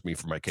charges me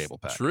for my cable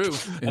package.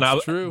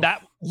 True,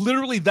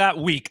 That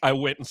week I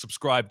went and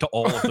subscribed to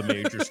all of the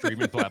major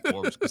streaming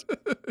platforms.